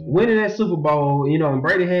 So winning that Super Bowl, and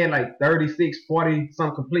Brady had like 36, 40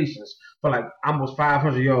 some completions for like almost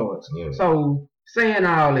 500 yards. Yeah. So saying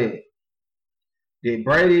all that, did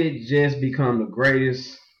Brady just become the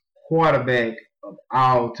greatest quarterback of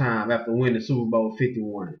all time after winning Super Bowl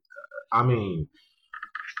 51? I mean,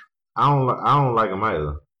 I don't like him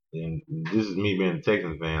either. And this is me being a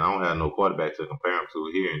Texans fan. I don't have no quarterback to compare him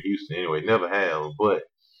to here in Houston anyway. Never have. But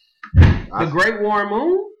the great Warren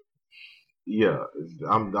Moon? Yeah,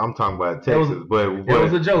 I'm talking about Texas, but that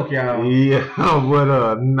was a joke, y'all. Yeah,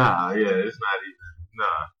 but nah, yeah, it's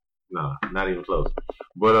not even close.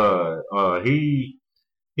 But he's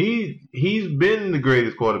been the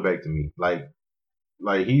greatest quarterback to me. Like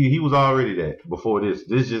he was already that before this.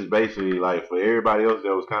 This just basically like for everybody else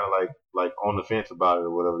that was kind of like on the fence about it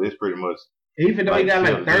or whatever. This pretty much. Even though he got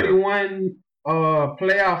like 31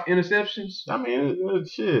 playoff interceptions. I mean,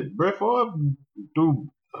 shit, Brett Favre threw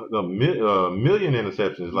a million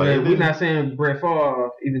interceptions. Like we're not saying Brett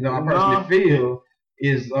Favre, even though I personally feel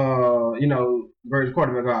is the greatest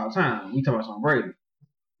quarterback of all time. We talking about Tom Brady.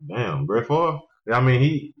 Damn, Brett Favre. I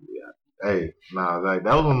mean, like that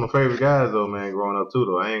was one of my favorite guys though, man. Growing up too,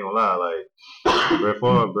 though. I ain't gonna lie, like Brett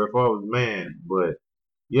Favre was the man. But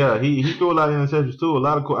yeah, he threw a lot of interceptions too. A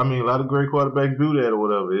lot of great quarterbacks do that or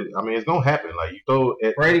whatever. It's gonna happen. Like you throw.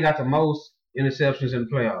 Brady got the most interceptions in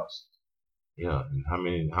the playoffs. Yeah, how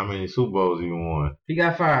many Super Bowls he won? He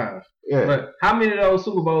got 5. Yeah. But how many of those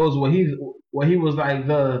Super Bowls where he was like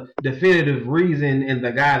the definitive reason and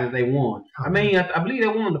the guy that they won? I mean, I believe they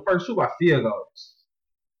won the first 2 by field goals.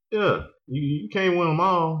 Yeah, you can't win them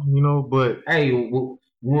all, but hey,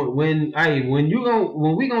 when we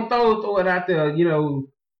gonna throw it out there, we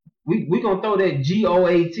gonna throw that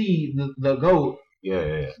GOAT, the GOAT.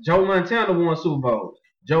 Yeah. Joe Montana won Super Bowl.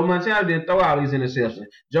 Joe Montana didn't throw out these interceptions.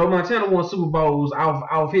 Joe Montana won Super Bowls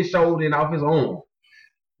off his shoulder and off his arm.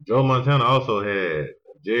 Joe Montana also had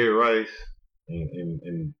Jerry Rice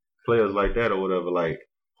and players like that or whatever. Like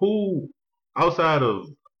who outside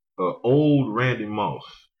of old Randy Moss,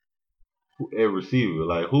 a receiver,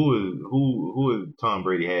 like who is Tom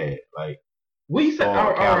Brady had? Like we said,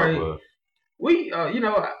 all right. We I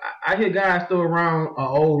hear guys throw around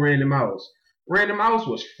old Randy Moss. Randy Moss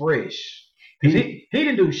was fresh. He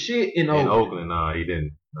didn't do shit in Oakland. In Oakland, nah, he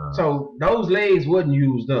didn't. Nah. So those legs wasn't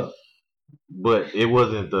used up. But it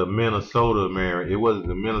wasn't the Minnesota, man. It wasn't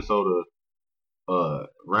the Minnesota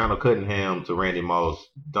Randall Cunningham to Randy Moss,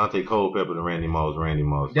 Dante Culpepper to Randy Moss.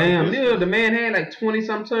 Damn, the man had like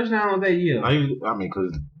 20-something touchdowns that year. I mean,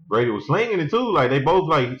 because Brady was slinging it too. Like they both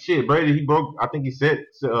like shit. Brady he broke. I think he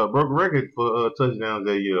broke a record for touchdowns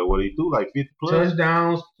that year. What he threw like 50 plus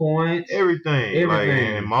touchdowns, points, everything. Like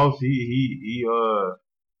and Moss he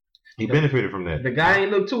benefited from that. The guy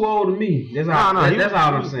ain't look too old to me. That's all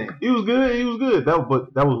I'm saying. He was good. He was good. That was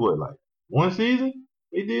what, like one season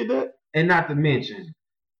he did that. And not to mention,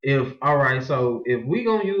 if we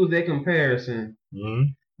gonna use that comparison,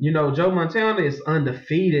 you know, Joe Montana is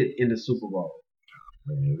undefeated in the Super Bowl.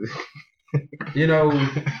 You know,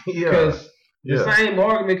 because the same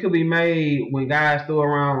argument could be made when guys throw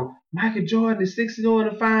around Michael Jordan is 6-0 in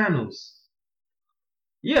the finals.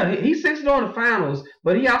 Yeah, he's 6-0 in the finals,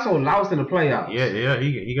 but he also lost in the playoffs. Yeah,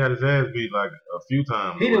 he got his ass beat like a few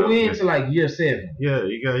times. He didn't win until like year 7. Yeah,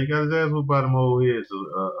 he got his ass beat by them old heads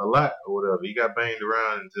a lot or whatever. He got banged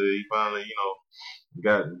around until he finally, you know,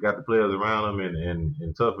 got the players around him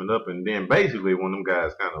and toughened up, and then basically when them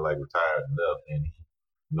guys kind of like retired and left, and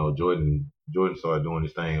you know Jordan started doing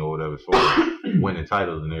his thing or whatever, so winning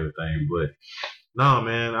titles and everything. But no,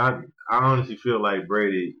 man, I honestly feel like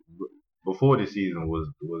Brady before this season was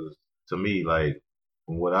to me, like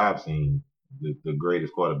from what I've seen, the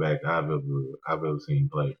greatest quarterback I've ever seen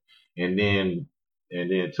play. And then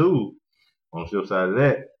too, on the flip side of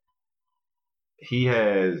that, he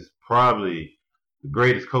has probably the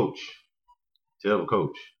greatest coach to ever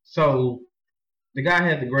coach. So the guy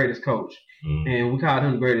had the greatest coach, and we called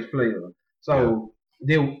him the greatest player. So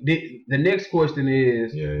the next question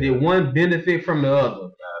is, did one benefit from the other?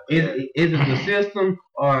 Is it the system,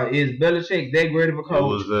 or is Belichick that great of a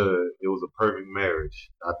coach? It was a perfect marriage.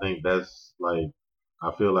 I think that's like,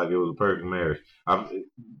 I feel like it was a perfect marriage.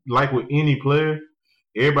 Like with any player,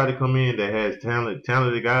 everybody come in that has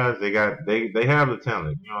talented guys. They have the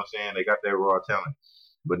talent. You know what I'm saying? They got that raw talent.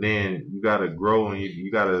 But then you gotta grow and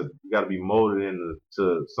you gotta be molded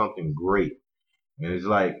into something great. And it's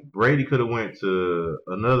like Brady could have went to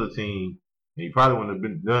another team and he probably wouldn't have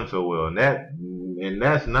been done so well. And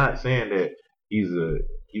that's not saying that he's a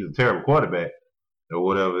terrible quarterback or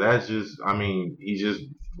whatever. That's just, I mean, he's just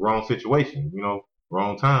wrong situation, you know,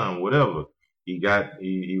 wrong time, whatever. He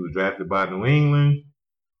was drafted by New England.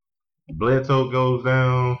 Bledsoe goes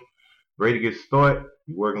down. Brady gets a start.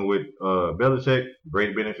 He's working with Belichick.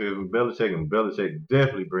 Brady benefited from Belichick, and Belichick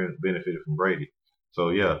definitely benefited from Brady. So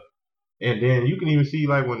yeah. And then you can even see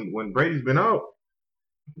like when Brady's been out,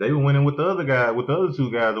 they were winning with the other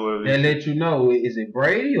two guys or whatever. They let you know, is it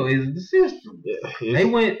Brady or is it the system? Yeah, they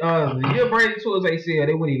went the year Brady tore his ACL,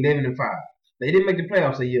 they went 11-5. They didn't make the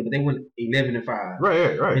playoffs that year, but they went 11-5.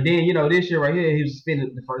 Right. And then, you know, this year right here, he was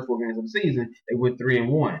suspended the first 4 games of the season. They went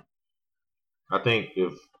 3-1. I think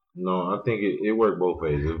it worked both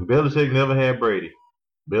ways. If Belichick never had Brady,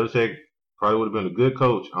 Belichick probably would have been a good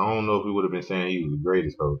coach. I don't know if we would have been saying he was the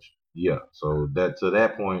greatest coach. Yeah. So to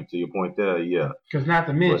your point there, yeah. Because not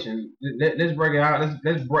to mention, let's break it out. Let's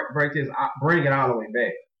bring it all the way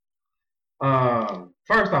back.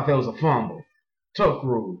 First off, it was a fumble. Tuck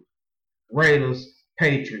rule. Raiders,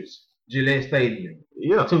 Patriots, Gillette Stadium.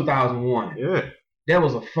 Yeah. 2001. Yeah. That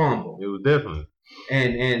was a fumble. It was definitely.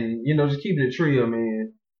 And you know, just keeping it trio,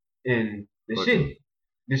 man. And the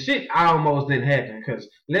shit almost didn't happen, because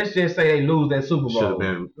let's just say they lose that Super Bowl. Should have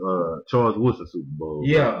been Charles Woodson Super Bowl.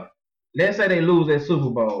 Yeah. Right? Let's say they lose that Super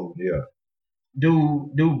Bowl. Yeah.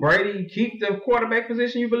 Do Brady keep the quarterback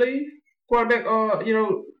position, you believe? Quarterback,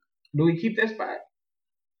 do he keep that spot?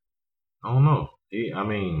 I don't know.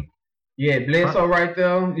 Yeah, Bledsoe right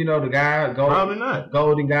there. You know, the guy, probably not.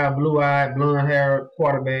 Golden guy, blue-eyed, blonde hair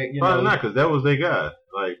quarterback. Probably not, because that was their guy.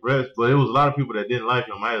 Like, but it was a lot of people that didn't like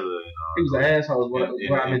him either. He was an asshole.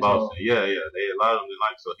 In Boston. Yeah. They a lot of them didn't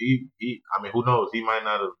like him. So he. I mean, who knows? He might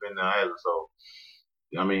not have been there either. So,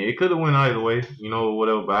 I mean, it could have went either way, you know,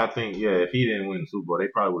 whatever. But I think, if he didn't win the Super Bowl, they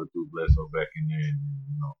probably would have threw Bledsoe back in there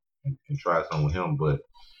and tried something with him. But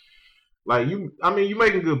like you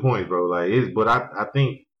making good points, bro. Like but I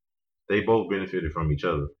think they both benefited from each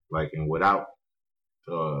other. Like, and without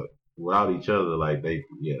each other, like they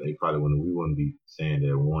probably wouldn't. We wouldn't be saying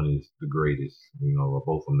that one is the greatest, you know, or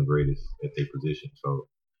both of them the greatest at their position. So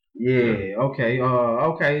yeah.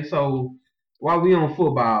 Okay. So while we on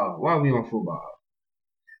football,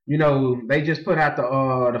 you know, they just put out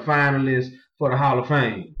the finalists for the Hall of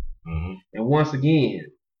Fame, and once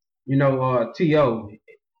again, you know, T.O.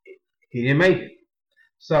 he didn't make it.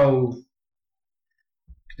 So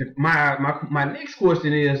my next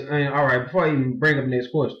question is, all right, before I even bring up the next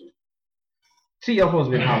question, T.O. supposed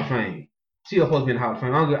to be in the Hall of Fame. T.O. supposed to be in the Hall of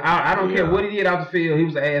Fame. I don't care what he did out the field. He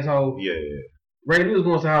was an asshole. Yeah. Ray Lewis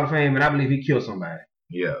going to the Hall of Fame, and I believe he killed somebody.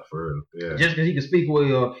 Yeah, for real. Yeah. Just because he can speak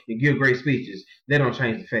well and give great speeches, that don't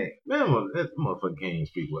change the fact. Man, that motherfucker can't even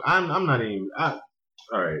speak well. I'm not even.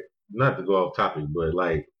 All right, not to go off topic, but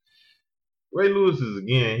like Ray Lewis is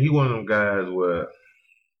again. He one of them guys where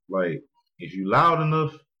like if you loud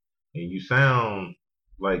enough and you sound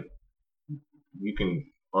like you can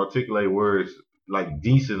articulate words like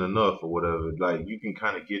decent enough or whatever, like you can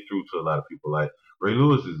kind of get through to a lot of people. Like Ray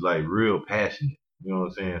Lewis is like real passionate. You know what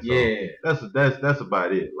I'm saying? So yeah. that's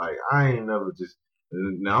about it. Like I ain't never just.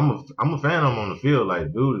 Now I'm a fan of him on the field.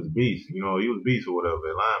 Like dude is a beast. You know he was a beast or whatever,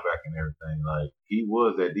 at linebacker and everything. Like he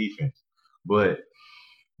was that defense. But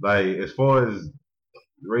like as far as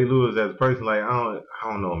Ray Lewis as a person, like I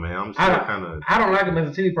don't know, man. I'm still kind of. I don't like him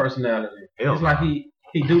as a TV personality. It's like he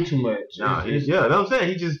do too much. Nah, that's what I'm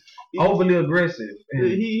saying. He overly aggressive.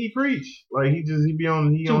 He preach like he be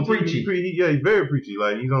on too preachy. He's very preachy.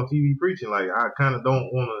 Like he's on TV preaching. Like I kind of don't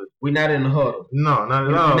want to. We're not in the huddle. No, not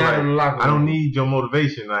at all. We're not in the locker room. I don't need your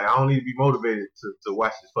motivation. Like I don't need to be motivated to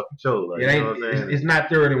watch this fucking show. Like you know what I'm saying? It's not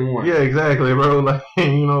 3-1. Yeah, exactly, bro. Like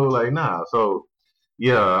you know, like nah. So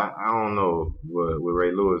yeah, I don't know with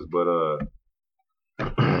Ray Lewis, but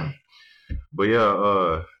but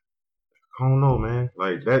yeah, I don't know, man.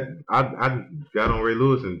 Like that, I got on Ray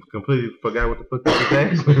Lewis and completely forgot what the fuck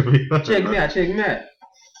that was. Check me out.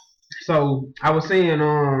 So I was saying,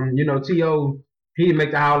 you know, T.O. he didn't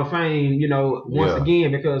make the Hall of Fame, you know, once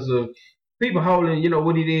again because of people holding, you know,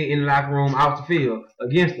 what he did in the locker room, off the field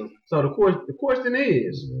against him. So the question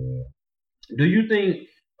is, do you think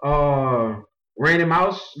Randy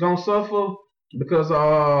Moss gonna suffer because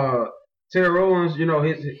Terry Owens, you know,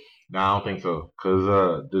 his No, I don't think so. Cause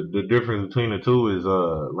the difference between the two is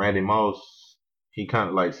Randy Moss. He kind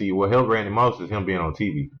of like what helped Randy Moss is him being on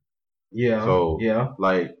TV. Yeah. So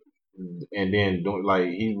like, and then like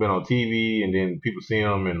he's been on TV, and then people see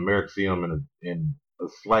him, and America see him in a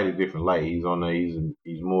slightly different light. He's on there.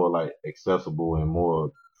 He's more like accessible and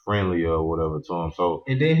more friendly or whatever to him. So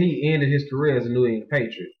and then he ended his career as a New England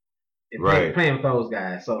Patriot. Right, playing with those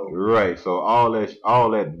guys. So so all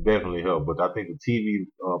that definitely helped, but I think the TV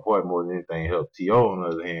part more than anything helped. T.O. on the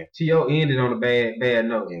other hand, T.O. ended on a bad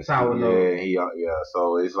note, sour note. Yeah,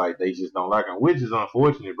 so it's like they just don't like him, which is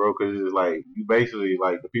unfortunate, bro. Because it's like you basically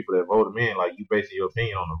like the people that vote him in, like you basing your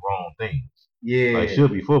opinion on the wrong things. Yeah, like it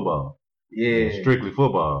should be football. Yeah, strictly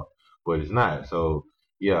football, but it's not. So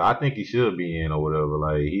yeah, I think he should be in or whatever.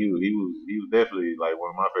 Like he was definitely like one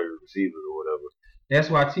of my favorite receivers or whatever. That's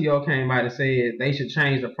why T.O. came out and said they should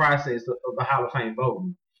change the process of the Hall of Fame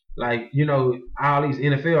voting. Like, you know, all these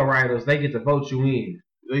NFL writers, they get to vote you in.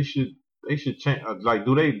 They should change. Like,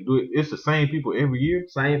 do it? It's the same people every year.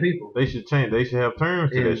 Same people. They should change. They should have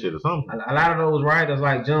terms to that shit or something. A lot of those writers,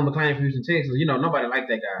 like John McClain from Houston, Texas, you know, nobody liked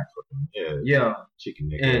that guy. Yeah. Chicken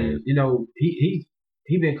neck. And you know, he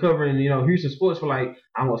been covering, you know, Houston sports for like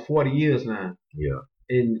almost 40 years now. Yeah.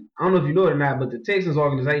 And I don't know if you know it or not, but the Texans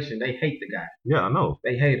organization, they hate the guy. Yeah, I know.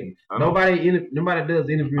 They hate him. Nobody does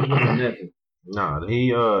interviews with him, nothing. Nah,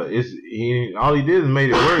 all he did is made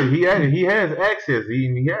it worse. He has access.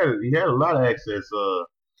 He had a lot of access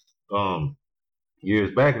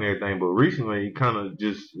years back and everything, but recently he kind of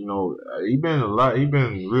just, you know, he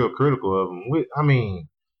been real critical of him. I mean,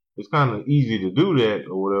 it's kind of easy to do that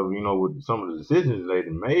or whatever, you know, with some of the decisions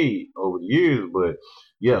they've made over the years. But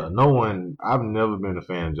yeah, I've never been a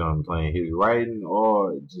fan of John McClain. His writing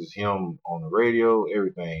or just him on the radio,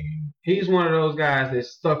 everything. He's one of those guys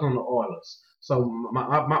that's stuck on the Oilers. So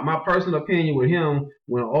my personal opinion with him,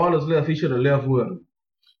 when Oilers left, he should have left with them.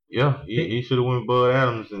 Yeah, he should have went Bud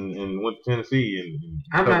Adams and went to Tennessee. And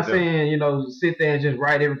I'm not saying, you know, sit there and just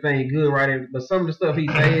write everything good, but some of the stuff he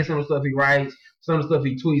says, some of the stuff he writes, some of the stuff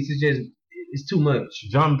he tweets, it's too much.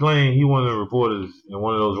 John McClain, he one of the reporters and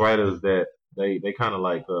one of those writers that they kind of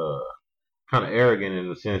like kind of arrogant in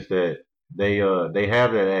the sense that they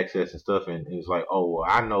have that access and stuff, and it's like, oh, well,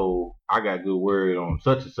 I know I got good word on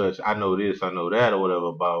such and such. I know this, I know that, or whatever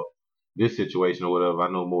about this situation or whatever.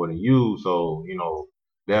 I know more than you, so you know.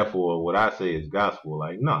 Therefore, what I say is gospel.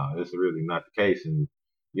 Like, nah, it's really not the case. And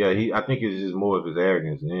yeah, I think it's just more of his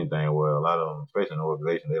arrogance than anything. Where a lot of them, especially in the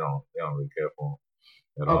organization, they don't really care for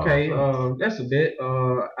him. Okay, that's a bit.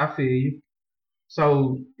 I feel you.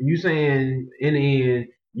 So you saying in the end,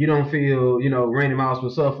 you don't feel, you know, Randy Moss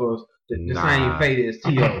will suffer the same fate as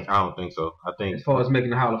T.O. I don't think so. I think as far as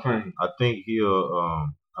making the Hall of Fame, I think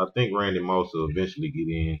I think Randy Moss will eventually get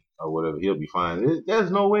in or whatever. He'll be fine.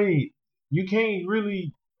 There's no way. You can't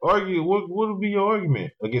really argue. What would be your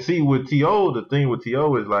argument? Like, you see, with T.O., the thing with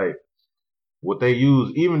T.O. is like what they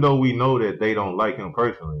use. Even though we know that they don't like him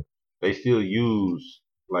personally, they still use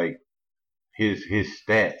like his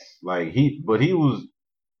stats. Like he was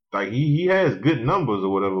like he has good numbers or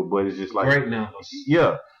whatever, but it's just like great numbers.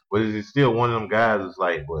 Yeah, but it's still one of them guys. It's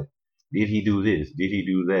like, but did he do this? Did he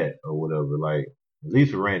do that or whatever? Like at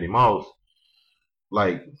least for Randy Moss,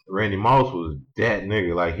 like Randy Moss was that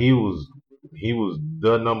nigga. Like he was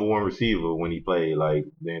the number one receiver when he played like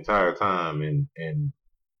the entire time and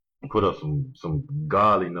put up some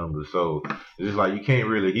godly numbers. So it's just like you can't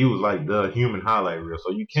really. He was like the human highlight reel.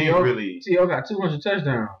 So you can't really. T.O. got 200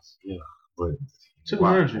 touchdowns. Yeah, but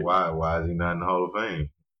 200. Why is he not in the Hall of Fame?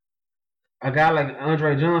 A guy like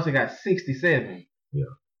Andre Johnson got 67. Yeah.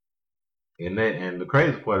 And the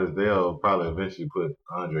crazy part is they'll probably eventually put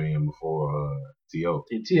Andre in before T.O.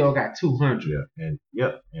 T.O. got 200.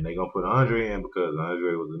 Yeah, and they gonna put Andre in because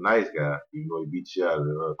Andre was a nice guy, even though he beat you out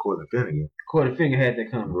of Cortland Finnegan. Cortland Finnegan had that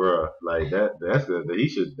coming. Bruh, like that's good. They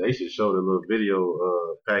should show the little video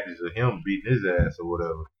package of him beating his ass or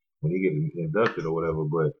whatever when he get inducted or whatever.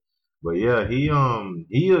 But yeah,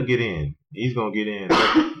 he'll get in. He's gonna get in.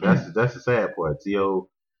 That's the sad part. T.O.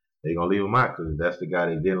 They gonna leave him out because that's the guy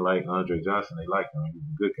they didn't like. Andre Johnson, they liked him. He's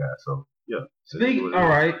a good guy. So yeah. All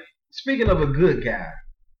right. Speaking of a good guy,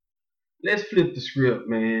 let's flip the script,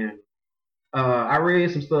 man. I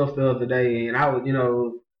read some stuff the other day, and I was,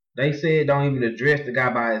 they said don't even address the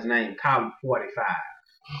guy by his name, Column 45.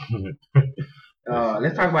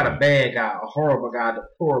 Let's talk about a bad guy, a horrible guy, the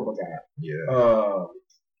horrible guy. Yeah.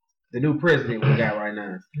 The new president we got right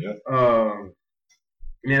now. Yeah.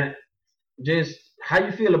 Man, just how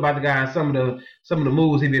you feel about the guy? Some of the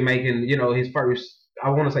moves he been making. His first, I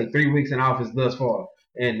want to say 3 weeks in office thus far,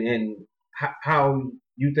 and how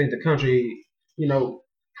you think the country,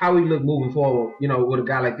 how we look moving forward. With a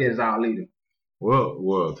guy like that as our leader.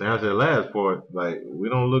 Well, to answer the last part, like we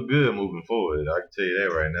don't look good moving forward. I can tell you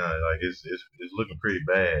that right now. Like it's looking pretty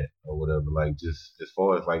bad or whatever. Like just as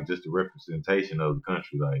far as like just the representation of the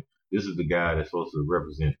country. Like this is the guy that's supposed to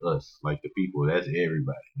represent us, like the people. That's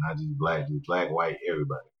everybody, not just black, white,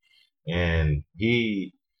 everybody. And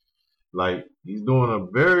he's doing a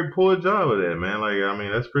very poor job of that, man. Like I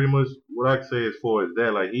mean, that's pretty much what I can say as far as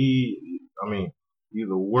that. Like he's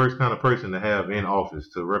the worst kind of person to have in office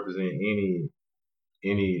to represent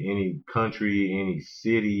any country, any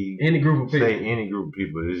city, any group of people. Any group of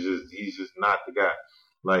people. He's just not the guy.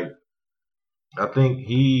 Like I think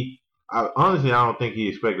honestly I don't think he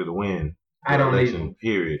expected to win the election.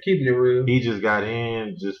 Period. Keeping it real. He just got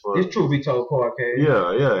in just for. It's Truth Be Told podcast.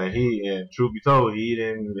 Yeah, and truth be told, he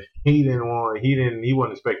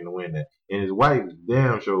wasn't expecting to win that, and his wife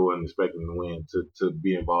damn sure wasn't expecting to win to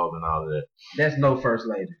be involved in all of that. That's no first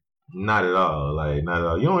lady. Not at all. Like, not at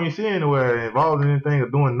all. You don't even see anywhere involved in anything or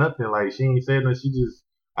doing nothing. Like, she ain't said nothing. She just,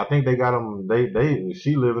 I think they got them,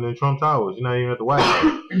 she living in Trump Towers. She's not even at the White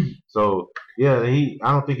House. So, yeah, I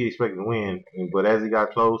don't think he expected to win. But as he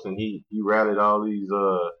got close and he rallied all these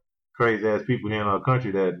crazy ass people here in our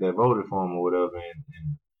country that voted for him or whatever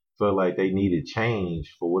and felt like they needed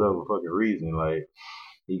change for whatever fucking reason. Like,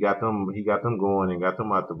 he got them going and got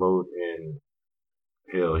them out to vote and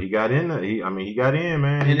hell, he got in there. He got in,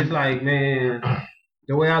 man. And it's like, man,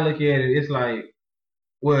 the way I look at it, it's like,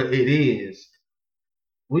 well, it is.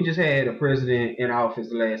 We just had a president in office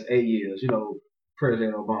the last 8 years,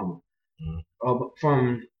 President Obama. Mm-hmm.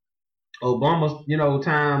 From Obama's,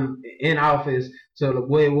 time in office to the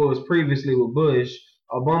way it was previously with Bush,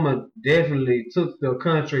 Obama definitely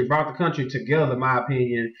brought the country together, in my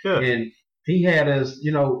opinion. Yeah. And he had us,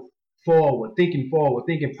 thinking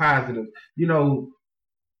positive.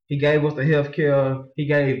 He gave us the health care. He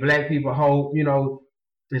gave black people hope,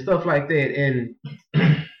 and stuff like that. And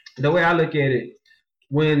the way I look at it,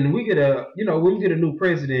 when we get a new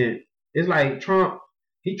president, it's like Trump,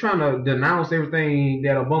 he trying to denounce everything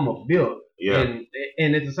that Obama built. Yeah.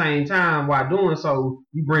 And at the same time, while doing so,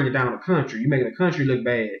 you bring it down the country. You make the country look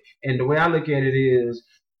bad. And the way I look at it is,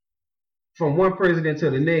 from one president to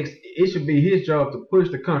the next, it should be his job to push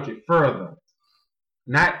the country further,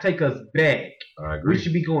 not take us back. I agree. We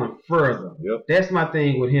should be going further. Yep. That's my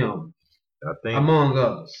thing with him. I think among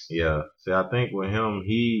us. Yeah. See, I think with him,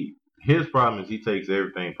 his problem is he takes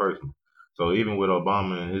everything personal. So even with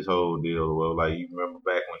Obama and his whole deal, well, like you remember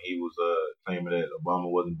back when he was claiming that Obama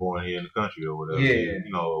wasn't born here in the country or whatever,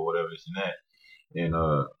 or whatever this and that, and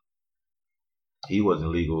he wasn't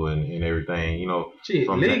legal and everything, Shit,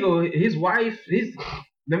 legal. His wife,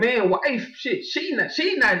 the man's wife, shit, she an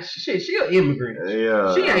immigrant.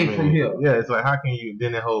 Yeah, she ain't from here. Yeah, it's like how can you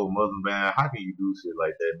then that whole Muslim ban? How can you do shit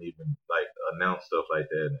like that and even like announce stuff like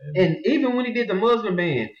that? And even when he did the Muslim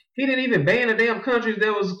ban, he didn't even ban the damn countries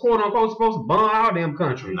that was quote unquote supposed to bomb our damn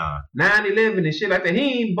country. Nah, 9/11 and shit like that.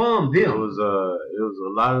 He ain't bombed them. It was a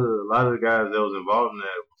lot of the guys that was involved in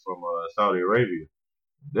that from Saudi Arabia.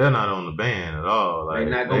 they're not on the ban at all. Like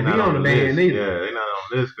they not they gonna not be on the ban list. either. Yeah, they not on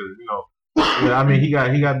the list because yeah, I mean he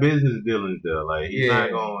got business dealings there. Like he's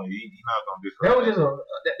not gonna disrupt. That was just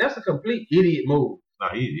that's a complete idiot move. No,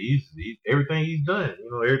 he's everything he's done.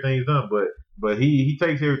 Everything he's done, but he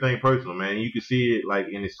takes everything personal, man. You can see it like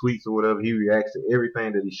in his tweets or whatever. He reacts to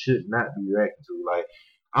everything that he should not be reacting to. Like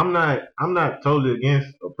I'm not totally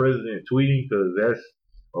against a president tweeting because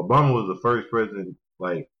Obama was the first president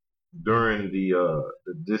like during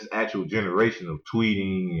this actual generation of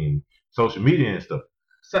tweeting and social media and stuff.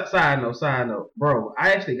 Side note, bro.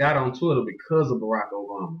 I actually got on Twitter because of Barack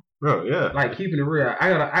Obama. Bro, yeah. Like keeping it real,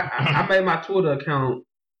 I made my Twitter account.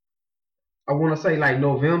 I want to say like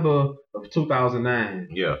November of 2009.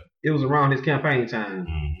 Yeah. It was around his campaign time,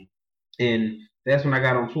 and that's when I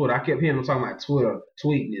got on Twitter. I kept hearing him talking about Twitter,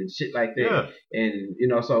 tweeting and shit like that. Yeah.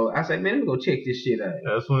 And so I said, man, let me go check this shit out.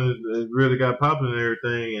 Yeah, that's when it really got popular and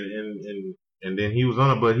everything, and then he was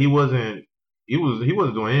on it, but he wasn't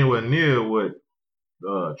doing anywhere near what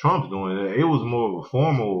Trump's doing. It was more of a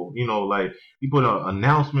formal, like he put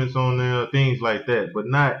announcements on there, things like that, but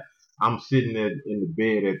not. I'm sitting in the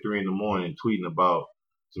bed at 3 a.m. tweeting about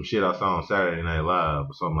some shit I saw on Saturday Night Live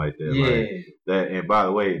or something like that. Yeah. Like that. And by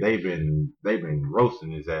the way, they've been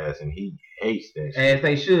roasting his ass, and he hates that shit. As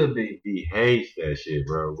they should be. He hates that shit,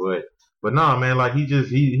 bro. But nah, man, like he's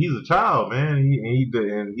a child, man.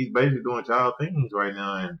 And he's basically doing child things right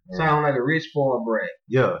now. And sound like a rich spoiled brat.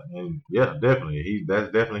 Yeah, and yeah, definitely.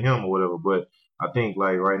 That's definitely him or whatever. But I think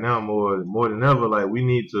like right now more than ever, like we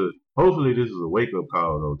need to. Hopefully, this is a wake up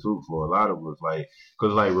call though too for a lot of us, like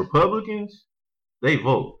because like Republicans, they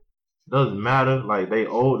vote. Doesn't matter, like they're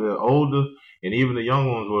older, and even the young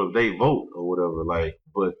ones, well, they vote or whatever. Like,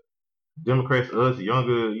 but Democrats, us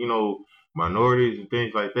younger, minorities and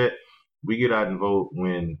things like that, we get out and vote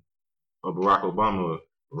when Barack Obama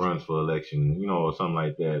runs for election, or something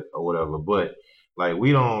like that or whatever. But like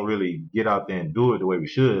we don't really get out there and do it the way we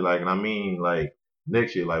should. Like, and I mean, like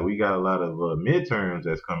next year, like we got a lot of midterms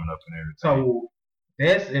that's coming up and everything. So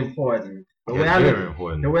that's important. The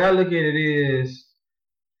way I look at it is,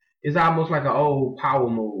 it's almost like an old power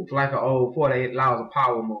move, like an old 48 Laws of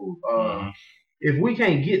Power move. If we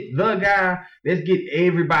can't get the guy, let's get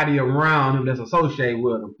everybody around him that's associated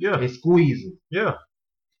with him. Yeah. And squeeze him. Yeah.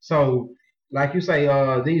 So, like you say,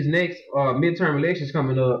 these next midterm elections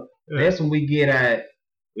coming up, that's when we get at.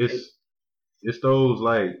 It's those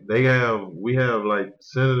like we have like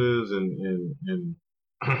senators and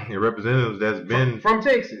representatives that's been from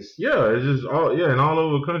Texas. Yeah, it's just and all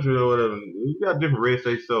over the country or whatever. We got different red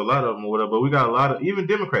states, so a lot of them or whatever. But we got a lot of even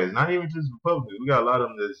Democrats, not even just Republicans. We got a lot of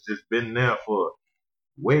them that's just been there for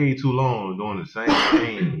way too long, doing the same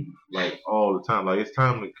thing like all the time. Like it's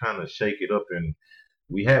time to kind of shake it up, and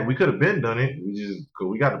we could have been done it. Cause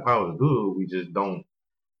we got the power to do it. We just don't.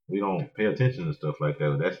 We don't pay attention to stuff like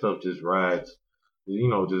that. That stuff just rides,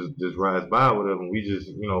 just rides by with us, and we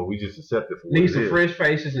just accept it for what it is. Need some fresh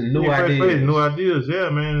faces and new ideas. New ideas, yeah,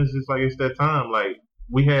 man. It's just like it's that time. Like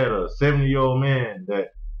we had a 70-year-old man that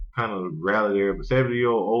kind of rallied everybody,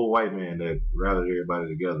 70-year-old old white man that rallied everybody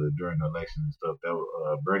together during the election and stuff. That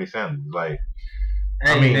was Bernie Sanders. Like,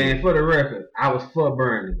 hey, man, for the record, I was for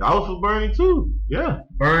Bernie. I was for Bernie too. Yeah,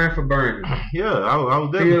 burn for Bernie. Yeah, I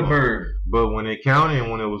was definitely feel burn. But when it counted and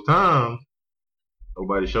when it was time,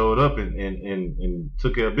 nobody showed up and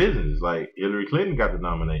took care of business. Like Hillary Clinton got the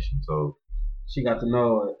nomination, so she got to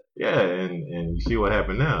know it. Yeah, and you see what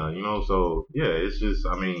happened now, So yeah, it's just,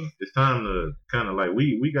 I mean, it's time to kind of like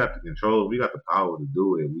we got the control, we got the power to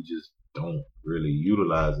do it. We just don't really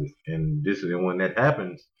utilize it, and when that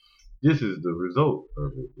happens, this is the result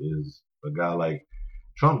of it. Is a guy like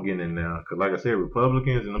Trump getting in there, because like I said,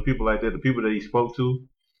 Republicans and the people like that, the people that he spoke to.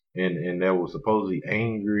 And that was supposedly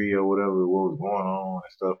angry or whatever, what was going on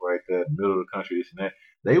and stuff like that, middle of the country, this and that.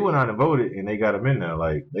 They went out and voted, and they got him in there.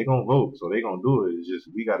 Like, they gonna vote, so they gonna do it. It's just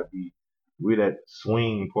we're that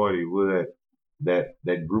swing party, we're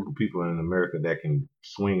that group of people in America that can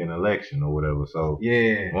swing an election or whatever. So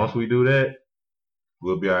yeah, once we do that,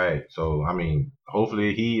 we'll be all right. So I mean,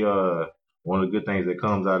 hopefully he one of the good things that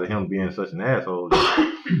comes out of him being such an asshole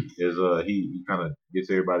is he kind of gets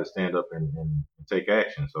everybody to stand up and take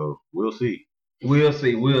action. So we'll see. We'll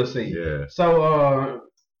see. Yeah. So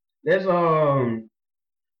let's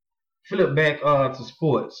flip back to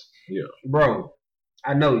sports. Yeah. Bro,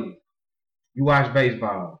 I know you. You watch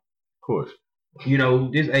baseball. Of course.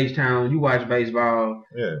 This H-Town, you watch baseball.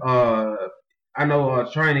 Yeah. I know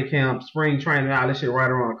training camp, spring training, all this shit right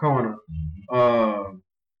around the corner. Mm-hmm.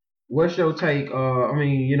 What's your take? I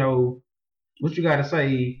mean, what you got to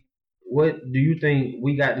say? What do you think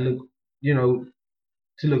we got to look,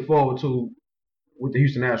 to look forward to with the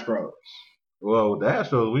Houston Astros? Well, with the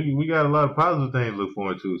Astros, we got a lot of positive things to look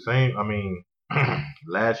forward to. Same, I mean,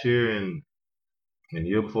 last year and the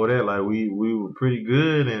year before that, like we were pretty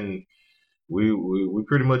good, and we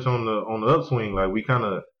pretty much on the upswing. Like we kind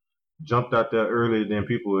of jumped out there earlier than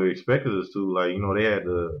people expected us to. Like they had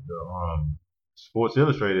the Sports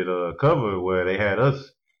Illustrated cover where they had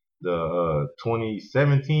us the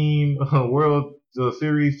 2017 World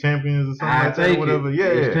Series champions or something like that, whatever. Yeah,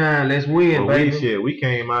 it's time. Let's win, but baby. we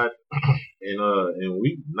came out and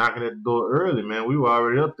we knocking at the door early, man. We were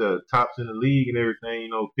already up there, tops in the league and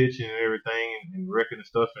everything, pitching and everything and record and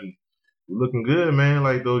stuff, and we're looking good, man.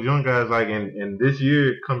 Like those young guys, like and this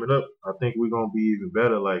year coming up, I think we're gonna be even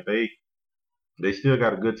better. Like they still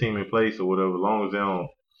got a good team in place or whatever, as long as they don't.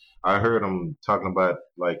 I heard them talking about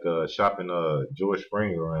like shopping George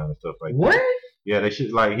Springer around and stuff like what? that. Yeah, they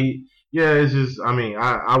should like he. Yeah, it's just. I mean,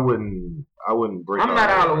 I wouldn't break. I'm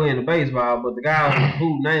not all the way into baseball, but the guy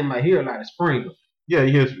who name I hear a lot of Springer. Yeah,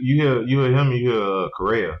 you hear him. You hear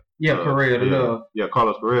Correa. Yeah, Correa. Yeah,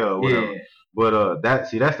 Carlos Correa. Or whatever. Yeah. But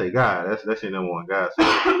that's their guy. That's their number one guy. So,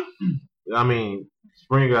 I mean,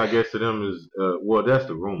 Springer, I guess to them is well, that's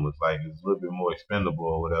the rumors. Like it's a little bit more expendable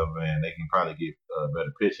or whatever, and they can probably get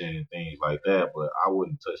better pitching and things like that. But I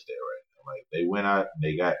wouldn't touch that right now. Like they went out, and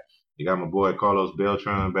they got my boy Carlos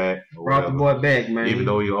Beltran back. Brought the boy back, man. Even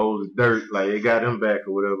though he's old as dirt, like they got him back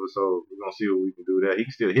or whatever. So we're gonna see what we can do there. He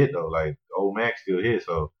can still hit though. Like old Max still hit.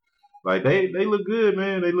 So like they look good,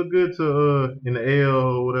 man. They look good to in the AL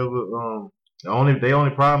or whatever. The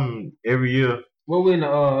only problem every year. What we in the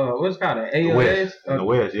what's it called, the ALS? West, in the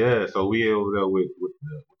West, yeah. So we over there with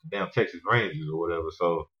the damn Texas Rangers or whatever.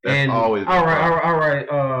 So that's always all right.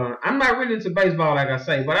 I'm not really into baseball like I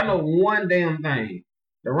say, but I know one damn thing.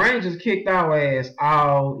 The Rangers kicked our ass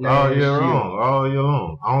all year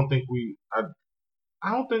long. I don't think we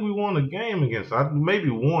won a game against. Maybe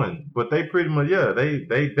one, but they pretty much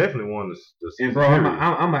they definitely won the season. And bro,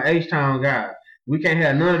 I'm an H-Town guy. We can't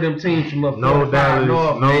have none of them teams from up no Dallas,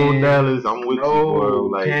 North, no man. Dallas. I'm with you, bro.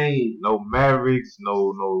 Like game. No Mavericks,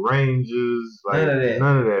 no Rangers, like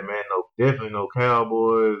none of that, man. Definitely no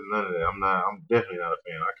Cowboys, none of that. I'm definitely not a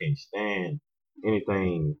fan. I can't stand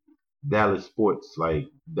anything Dallas sports, like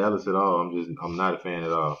Dallas at all. I'm not a fan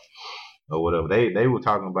at all, or whatever. They were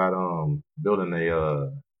talking about building a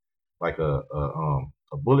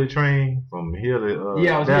bullet train from here to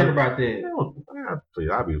yeah, I was hearing about that. Please,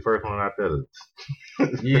 I'll be the first one out there to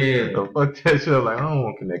yeah. Fuck that shit. Like I don't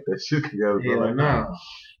want to connect that shit together. Yeah, like, no.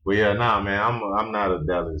 But yeah, man. I'm not a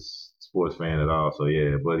Dallas sports fan at all. So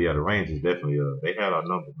yeah, but yeah, the Rangers definitely they had our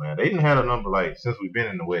number, man. They didn't have a number like since we've been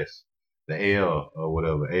in the West, the AL or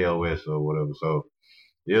whatever, ALS or whatever. So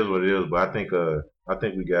it is what it is. But I think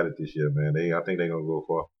we got it this year, man. I think they're gonna go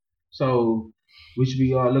far. So we should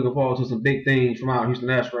be looking forward to some big things from our Houston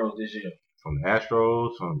Astros this year. From the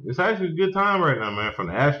Astros, it's actually a good time right now, man. From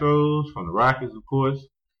the Astros, from the Rockets, of course,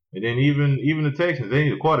 and then even the Texans, they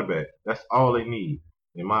need a quarterback. That's all they need,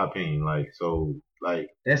 in my opinion.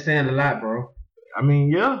 That's saying a lot, bro. I mean,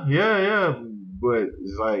 yeah, but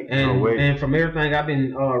it's like and from everything I've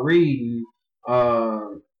been reading,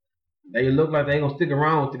 they look like they gonna stick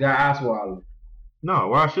around with the guy Osweiler. No,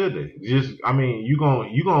 why should they? You gonna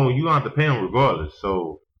have to pay them regardless.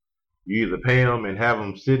 So you either pay them and have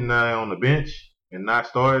them sitting there on the bench and not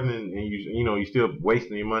starting, and you still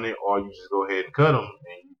wasting your money, or you just go ahead and cut them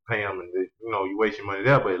and you pay them, and you waste your money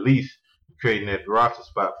there. But at least you're creating that roster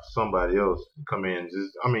spot for somebody else to come in.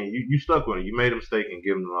 You stuck with it. You made a mistake and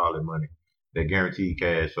give them all that money, that guaranteed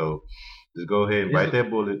cash. So just go ahead and bite that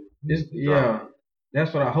bullet.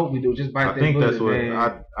 That's what I hope we do. Just bite that bullet,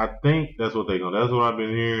 man. I think that's what they're gonna. That's what I've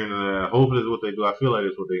been hearing. Hopefully, that's what they do. I feel like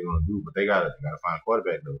that's what they're gonna do. But they gotta find a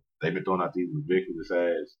quarterback though. They've been throwing out these ridiculous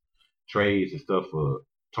ass trades and stuff for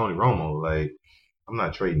Tony Romo. Like I'm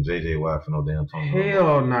not trading JJ Watt for no damn Tony Romo.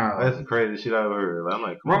 Hell no. That's the craziest shit I've ever heard. Like, I'm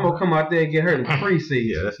like, Romo come out there and get hurt in preseason.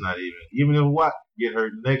 Yeah, that's not even if Watt get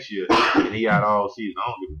hurt next year and he out all season. I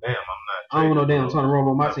don't give a damn. I don't want no damn Tony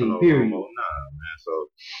Romo on my team. Period. Nah, man. So.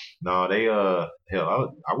 No, they hell,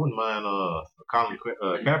 I wouldn't mind Colin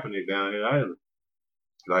Kaepernick down here either.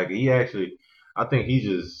 Like he actually, I think he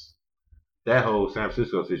just that whole San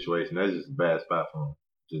Francisco situation. That's just a bad spot for him,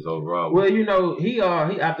 just overall. Well, he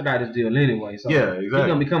opted out his deal anyway, so yeah, exactly. He's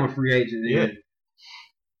gonna become a free agent. Yeah.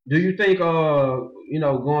 Do you think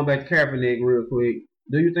going back to Kaepernick real quick?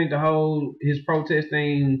 Do you think the whole his protest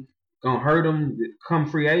thing gonna hurt him come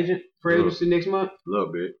free agency next month? A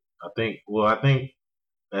little bit. I think.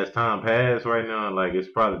 As time passed right now, like it's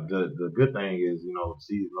probably the good thing is, the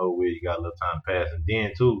season over with, you got a little time pass. And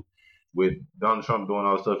then too, with Donald Trump doing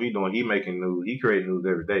all the stuff he doing, he making news, he creating news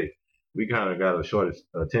every day. we kind of got a short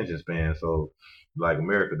attention span, so like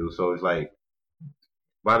America do. So it's like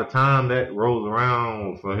by the time that rolls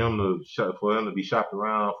around for him to be shopped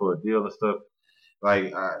around for a deal and stuff,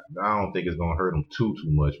 like I don't think it's gonna hurt him too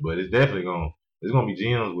much, but it's definitely gonna be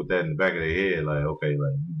GMs with that in the back of their head, like okay,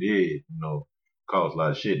 like you did, cause a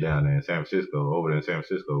lot of shit down there in San Francisco, over there in San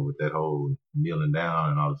Francisco with that whole kneeling down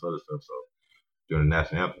and all this other stuff. So during the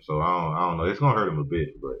national anthem, so I don't know, it's gonna hurt him a bit,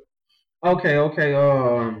 but okay.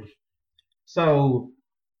 So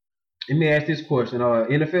let me ask this question.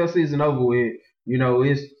 NFL season over with.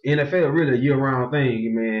 It's NFL really a year-round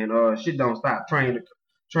thing, man. Shit don't stop. Train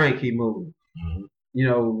keep moving.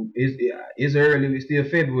 mm-hmm. It's early. It's still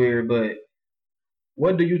February, but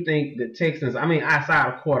what do you think the Texans? I mean,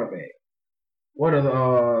 outside of quarterback, what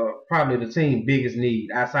are probably the team biggest need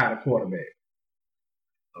outside of quarterback?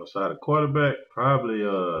 Outside of quarterback, probably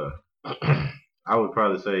I would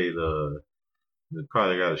probably say they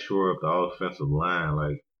probably got to shore up the offensive line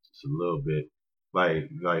like just a little bit. Like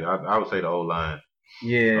I would say the O line.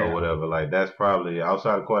 Yeah. Or whatever. Like that's probably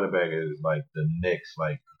outside of quarterback is like the next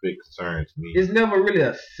like big concern to me. It's never really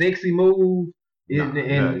a sexy move.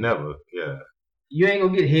 Never. Yeah. You ain't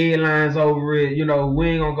gonna get headlines over it. We ain't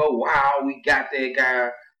gonna go, wow, we got that guy.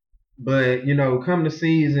 But, come the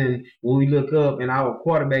season when we look up and our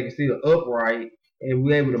quarterback is still upright and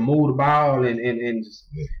we're able to move the ball and just,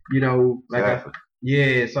 like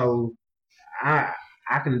exactly. So I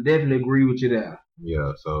can definitely agree with you there.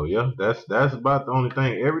 Yeah, so that's about the only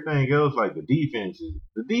thing. Everything else, like the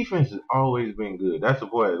defense has always been good. That's the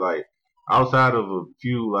point. Like outside of a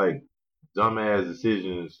few like dumbass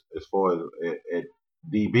decisions as far as at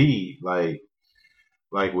DB, like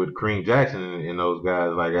with Kareem Jackson and those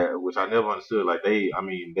guys, like which I never understood. Like they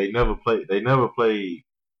never played. They never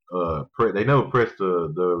pressed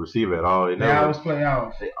the receiver at all. They always play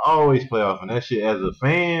off. They always play off, and that shit. As a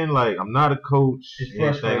fan, like I'm not a coach.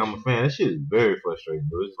 Anything, I'm a fan. That shit is very frustrating.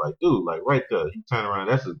 Dude. It's like, dude, like right there, you turn around.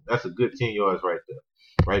 That's a good 10 yards right there,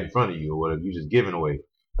 right in front of you, or whatever. You just giving away.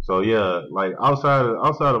 So yeah, like outside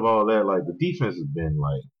of all that, like the defense has been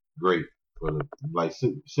like great for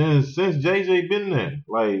since JJ been there.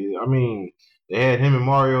 Like I mean, they had him and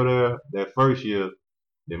Mario there that first year.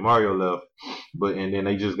 Then Mario left, and then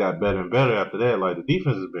they just got better and better after that. Like the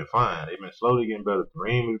defense has been fine. They've been slowly getting better.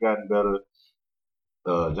 Kareem has gotten better.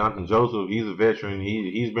 Jonathan Joseph, he's a veteran.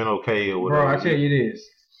 He's been okay or whatever. Bro, I tell you this: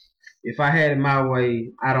 if I had it my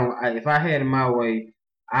way,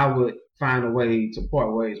 I would find a way to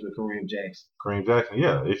part ways with Kareem Jackson. Kareem Jackson,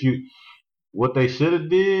 yeah. What they should have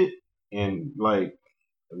did, and like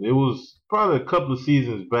it was probably a couple of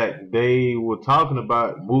seasons back, they were talking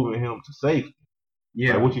about moving him to safety.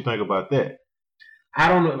 Yeah. Like, what you think about that? I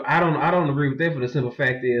don't agree with that for the simple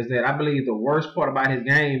fact is that I believe the worst part about his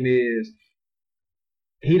game is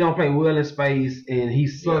he don't play well in space and he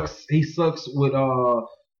sucks. Yeah. He sucks with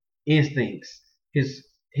instincts. His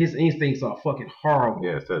instincts are fucking horrible.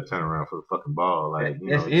 Yeah, instead of turning around for the fucking ball, like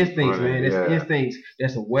that's instincts, man. That's instincts.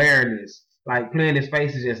 That's awareness. Like playing in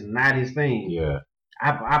space is just not his thing. Yeah.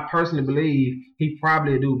 I personally believe he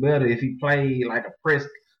probably do better if he played like a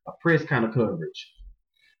press kind of coverage.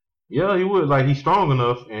 Yeah, he would. Like he's strong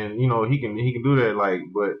enough, and he can do that. Like,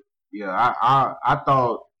 but yeah, I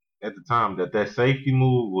thought at the time that safety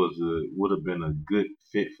move would have been a good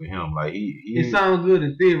fit for him. Like it sounds good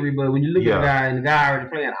in theory, but when you look at the guy and the guy already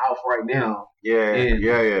playing off right now.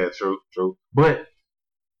 Yeah, true. But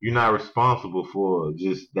you're not responsible for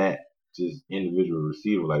just individual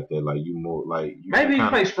receiver like that. Like you more like maybe he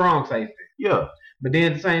plays strong safety. Yeah, but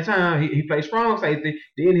then at the same time he plays strong safety.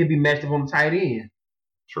 Then he'll be matched up on the tight end.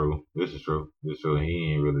 True. This is true.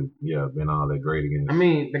 He ain't really, been all that great against. I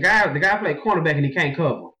mean, the guy played cornerback and he can't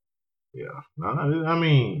cover. Yeah. I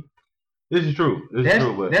mean, this is true. That's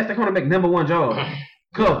the cornerback number one job.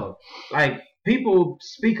 Cover. Like people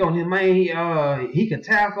speak on him, man. He can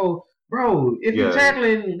tackle, bro. If you're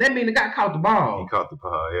tackling, that means the guy caught the ball. He caught the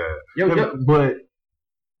ball. Yeah. But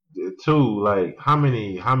too, like how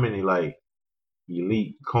many like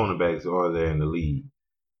elite cornerbacks are there in the league?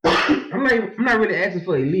 I'm not really asking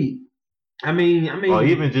for elite. I mean, or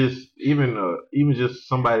even just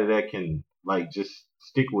somebody that can like just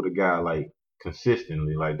stick with a guy like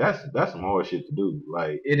consistently. Like that's some hard shit to do.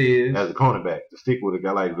 Like it is as a cornerback to stick with a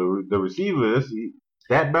guy like the receiver.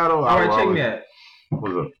 That battle. All right, check me out.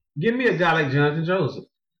 What's up? Give me a guy like Jonathan Joseph.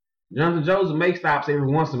 Jonathan Joseph makes stops every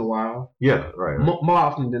once in a while. Yeah, right. More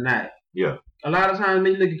often than not. Yeah. A lot of times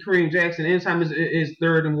when you look at Kareem Jackson, anytime it's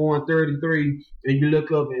 3rd and 1, 3rd and 3, and you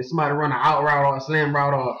look up and somebody run an out route or a slam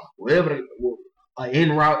route or whatever, an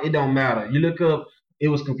in route, it don't matter. You look up, it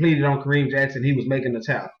was completed on Kareem Jackson. He was making the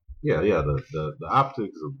tackle. Yeah. The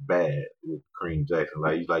optics are bad with Kareem Jackson.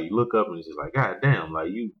 Like you look up and it's just like, God damn, like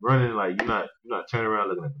you running, like you're not turning around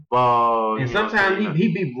looking at the ball. And You know what I'm sometimes saying?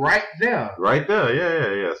 he be right there. Right there,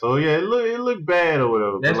 yeah. So yeah, it looked bad or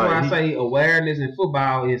whatever. That's but why like I say awareness and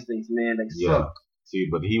football instincts, man, they yeah. suck. See,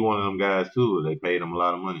 but he one of them guys too. They paid him a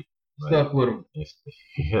lot of money. Stuck with him.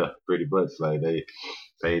 Yeah, pretty much. Like they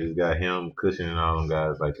paid this guy him, Cushion and all them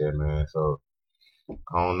guys like that, man. So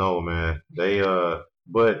I don't know, man.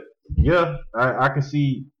 But yeah, I can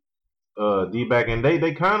see D-back, and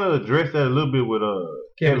they kind of addressed that a little bit with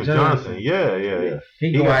Kevin Johnson. Yeah.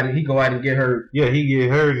 He go out and get hurt. Yeah, he get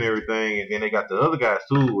hurt and everything, and then they got the other guys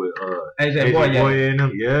too with AJ Boye and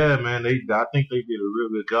them. Yeah, man, I think they did a real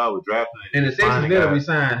good job with drafting. And the Sixers better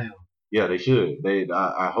resign him. Yeah, they should.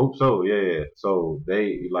 I hope so. Yeah. So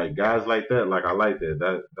they like guys like that. Like I like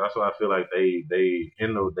that. That's why I feel like they head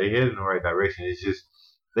in the right direction. It's just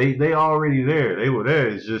they already there. They were there.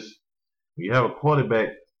 It's just you have a quarterback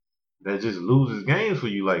that just loses games for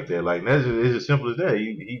you like that. Like it's as simple as that.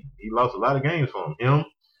 He lost a lot of games from him,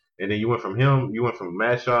 and then you went from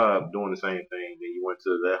Matt Schaub doing the same thing. Then you went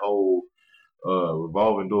to that whole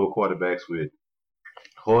revolving door quarterbacks with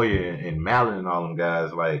Hoyer and Mallon and all them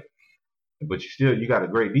guys. Like, but you got a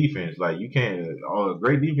great defense. Like you can't. A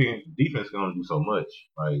great defense gonna do so much.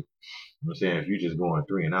 Like I'm saying, if you're just going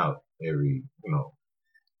 3 and out every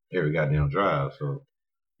goddamn drive. So.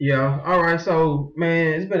 Yeah. All right. So,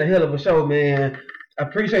 man, it's been a hell of a show, man. I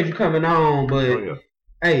appreciate you coming on, but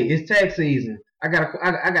hey, it's tax season. I got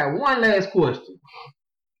one last question.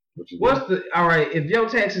 All right? If your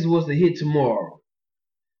taxes was to hit tomorrow,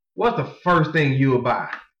 what's the first thing you would buy?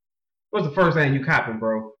 What's the first thing you copping,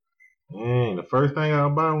 bro? Man, the first thing I'll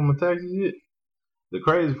buy when my taxes hit. The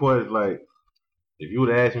crazy part is like, if you would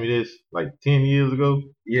have asked me this like 10 years ago,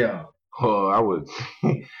 yeah. Oh, I would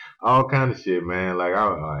all kind of shit, man. Like I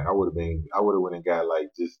would have went and got like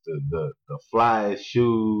just the flyest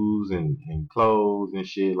shoes and clothes and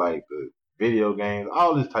shit, like the video games,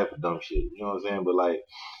 all this type of dumb shit. You know what I'm saying? But like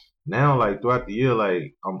now, like throughout the year,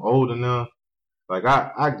 like I'm older now. Like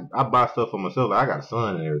I buy stuff for myself. Like, I got a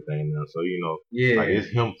son and everything now, so like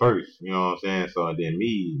it's him first. You know what I'm saying? So and then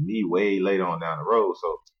me way later on down the road.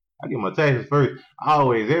 So I get my taxes first.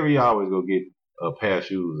 Every year I always go get a pair of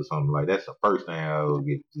shoes or something. Like that's the first thing I go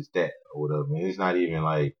get, just that or whatever. And it's not even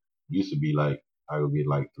like used to be like I go get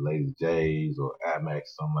like the latest J's or Air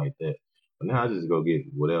Max, something like that. But now I just go get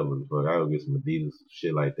whatever. But I go get some Adidas,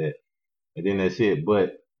 shit like that, and then that's it.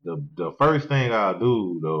 But the first thing I'll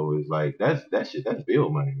do though is like that's bill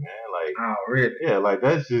money, man. Like really? Yeah, like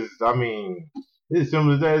that's just it's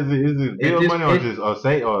simple as that. Is it bill money or just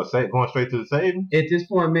going straight to the savings? At this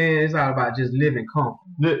point, man, it's all about just living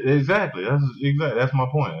comfortable. Exactly. That's my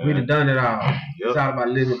point. We've done it all. Yep. It's all about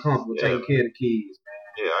living comfortable, taking care of the kids,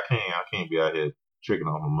 man. Yeah, I can't be out here tricking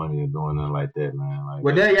off my money and doing nothing like that, man. Like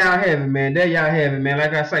well, there y'all have it, man.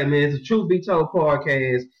 Like I say, man, it's a Truth Be Told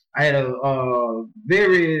podcast. I had a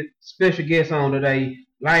very special guest on today,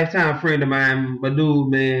 lifetime friend of mine, my dude,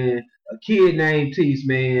 man, a kid named Tease,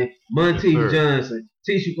 man, Monteith Johnson.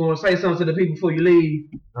 Tease, you gonna say something to the people before you leave?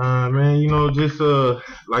 Man, just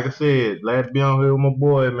like I said, glad to be on here with my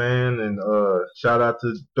boy, man, and shout out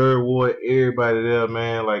to Third Ward, everybody there,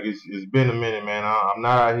 man. Like it's been a minute, man. I'm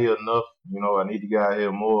not out here enough, I need to get out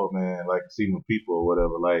here more, man. Like see my people or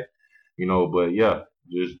whatever, like, but yeah.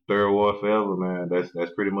 Just Third Ward forever, man.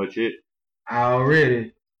 That's pretty much it.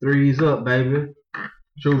 Already. 3's up, baby.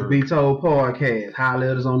 Truth Be Told podcast. Holler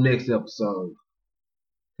at us on next episode.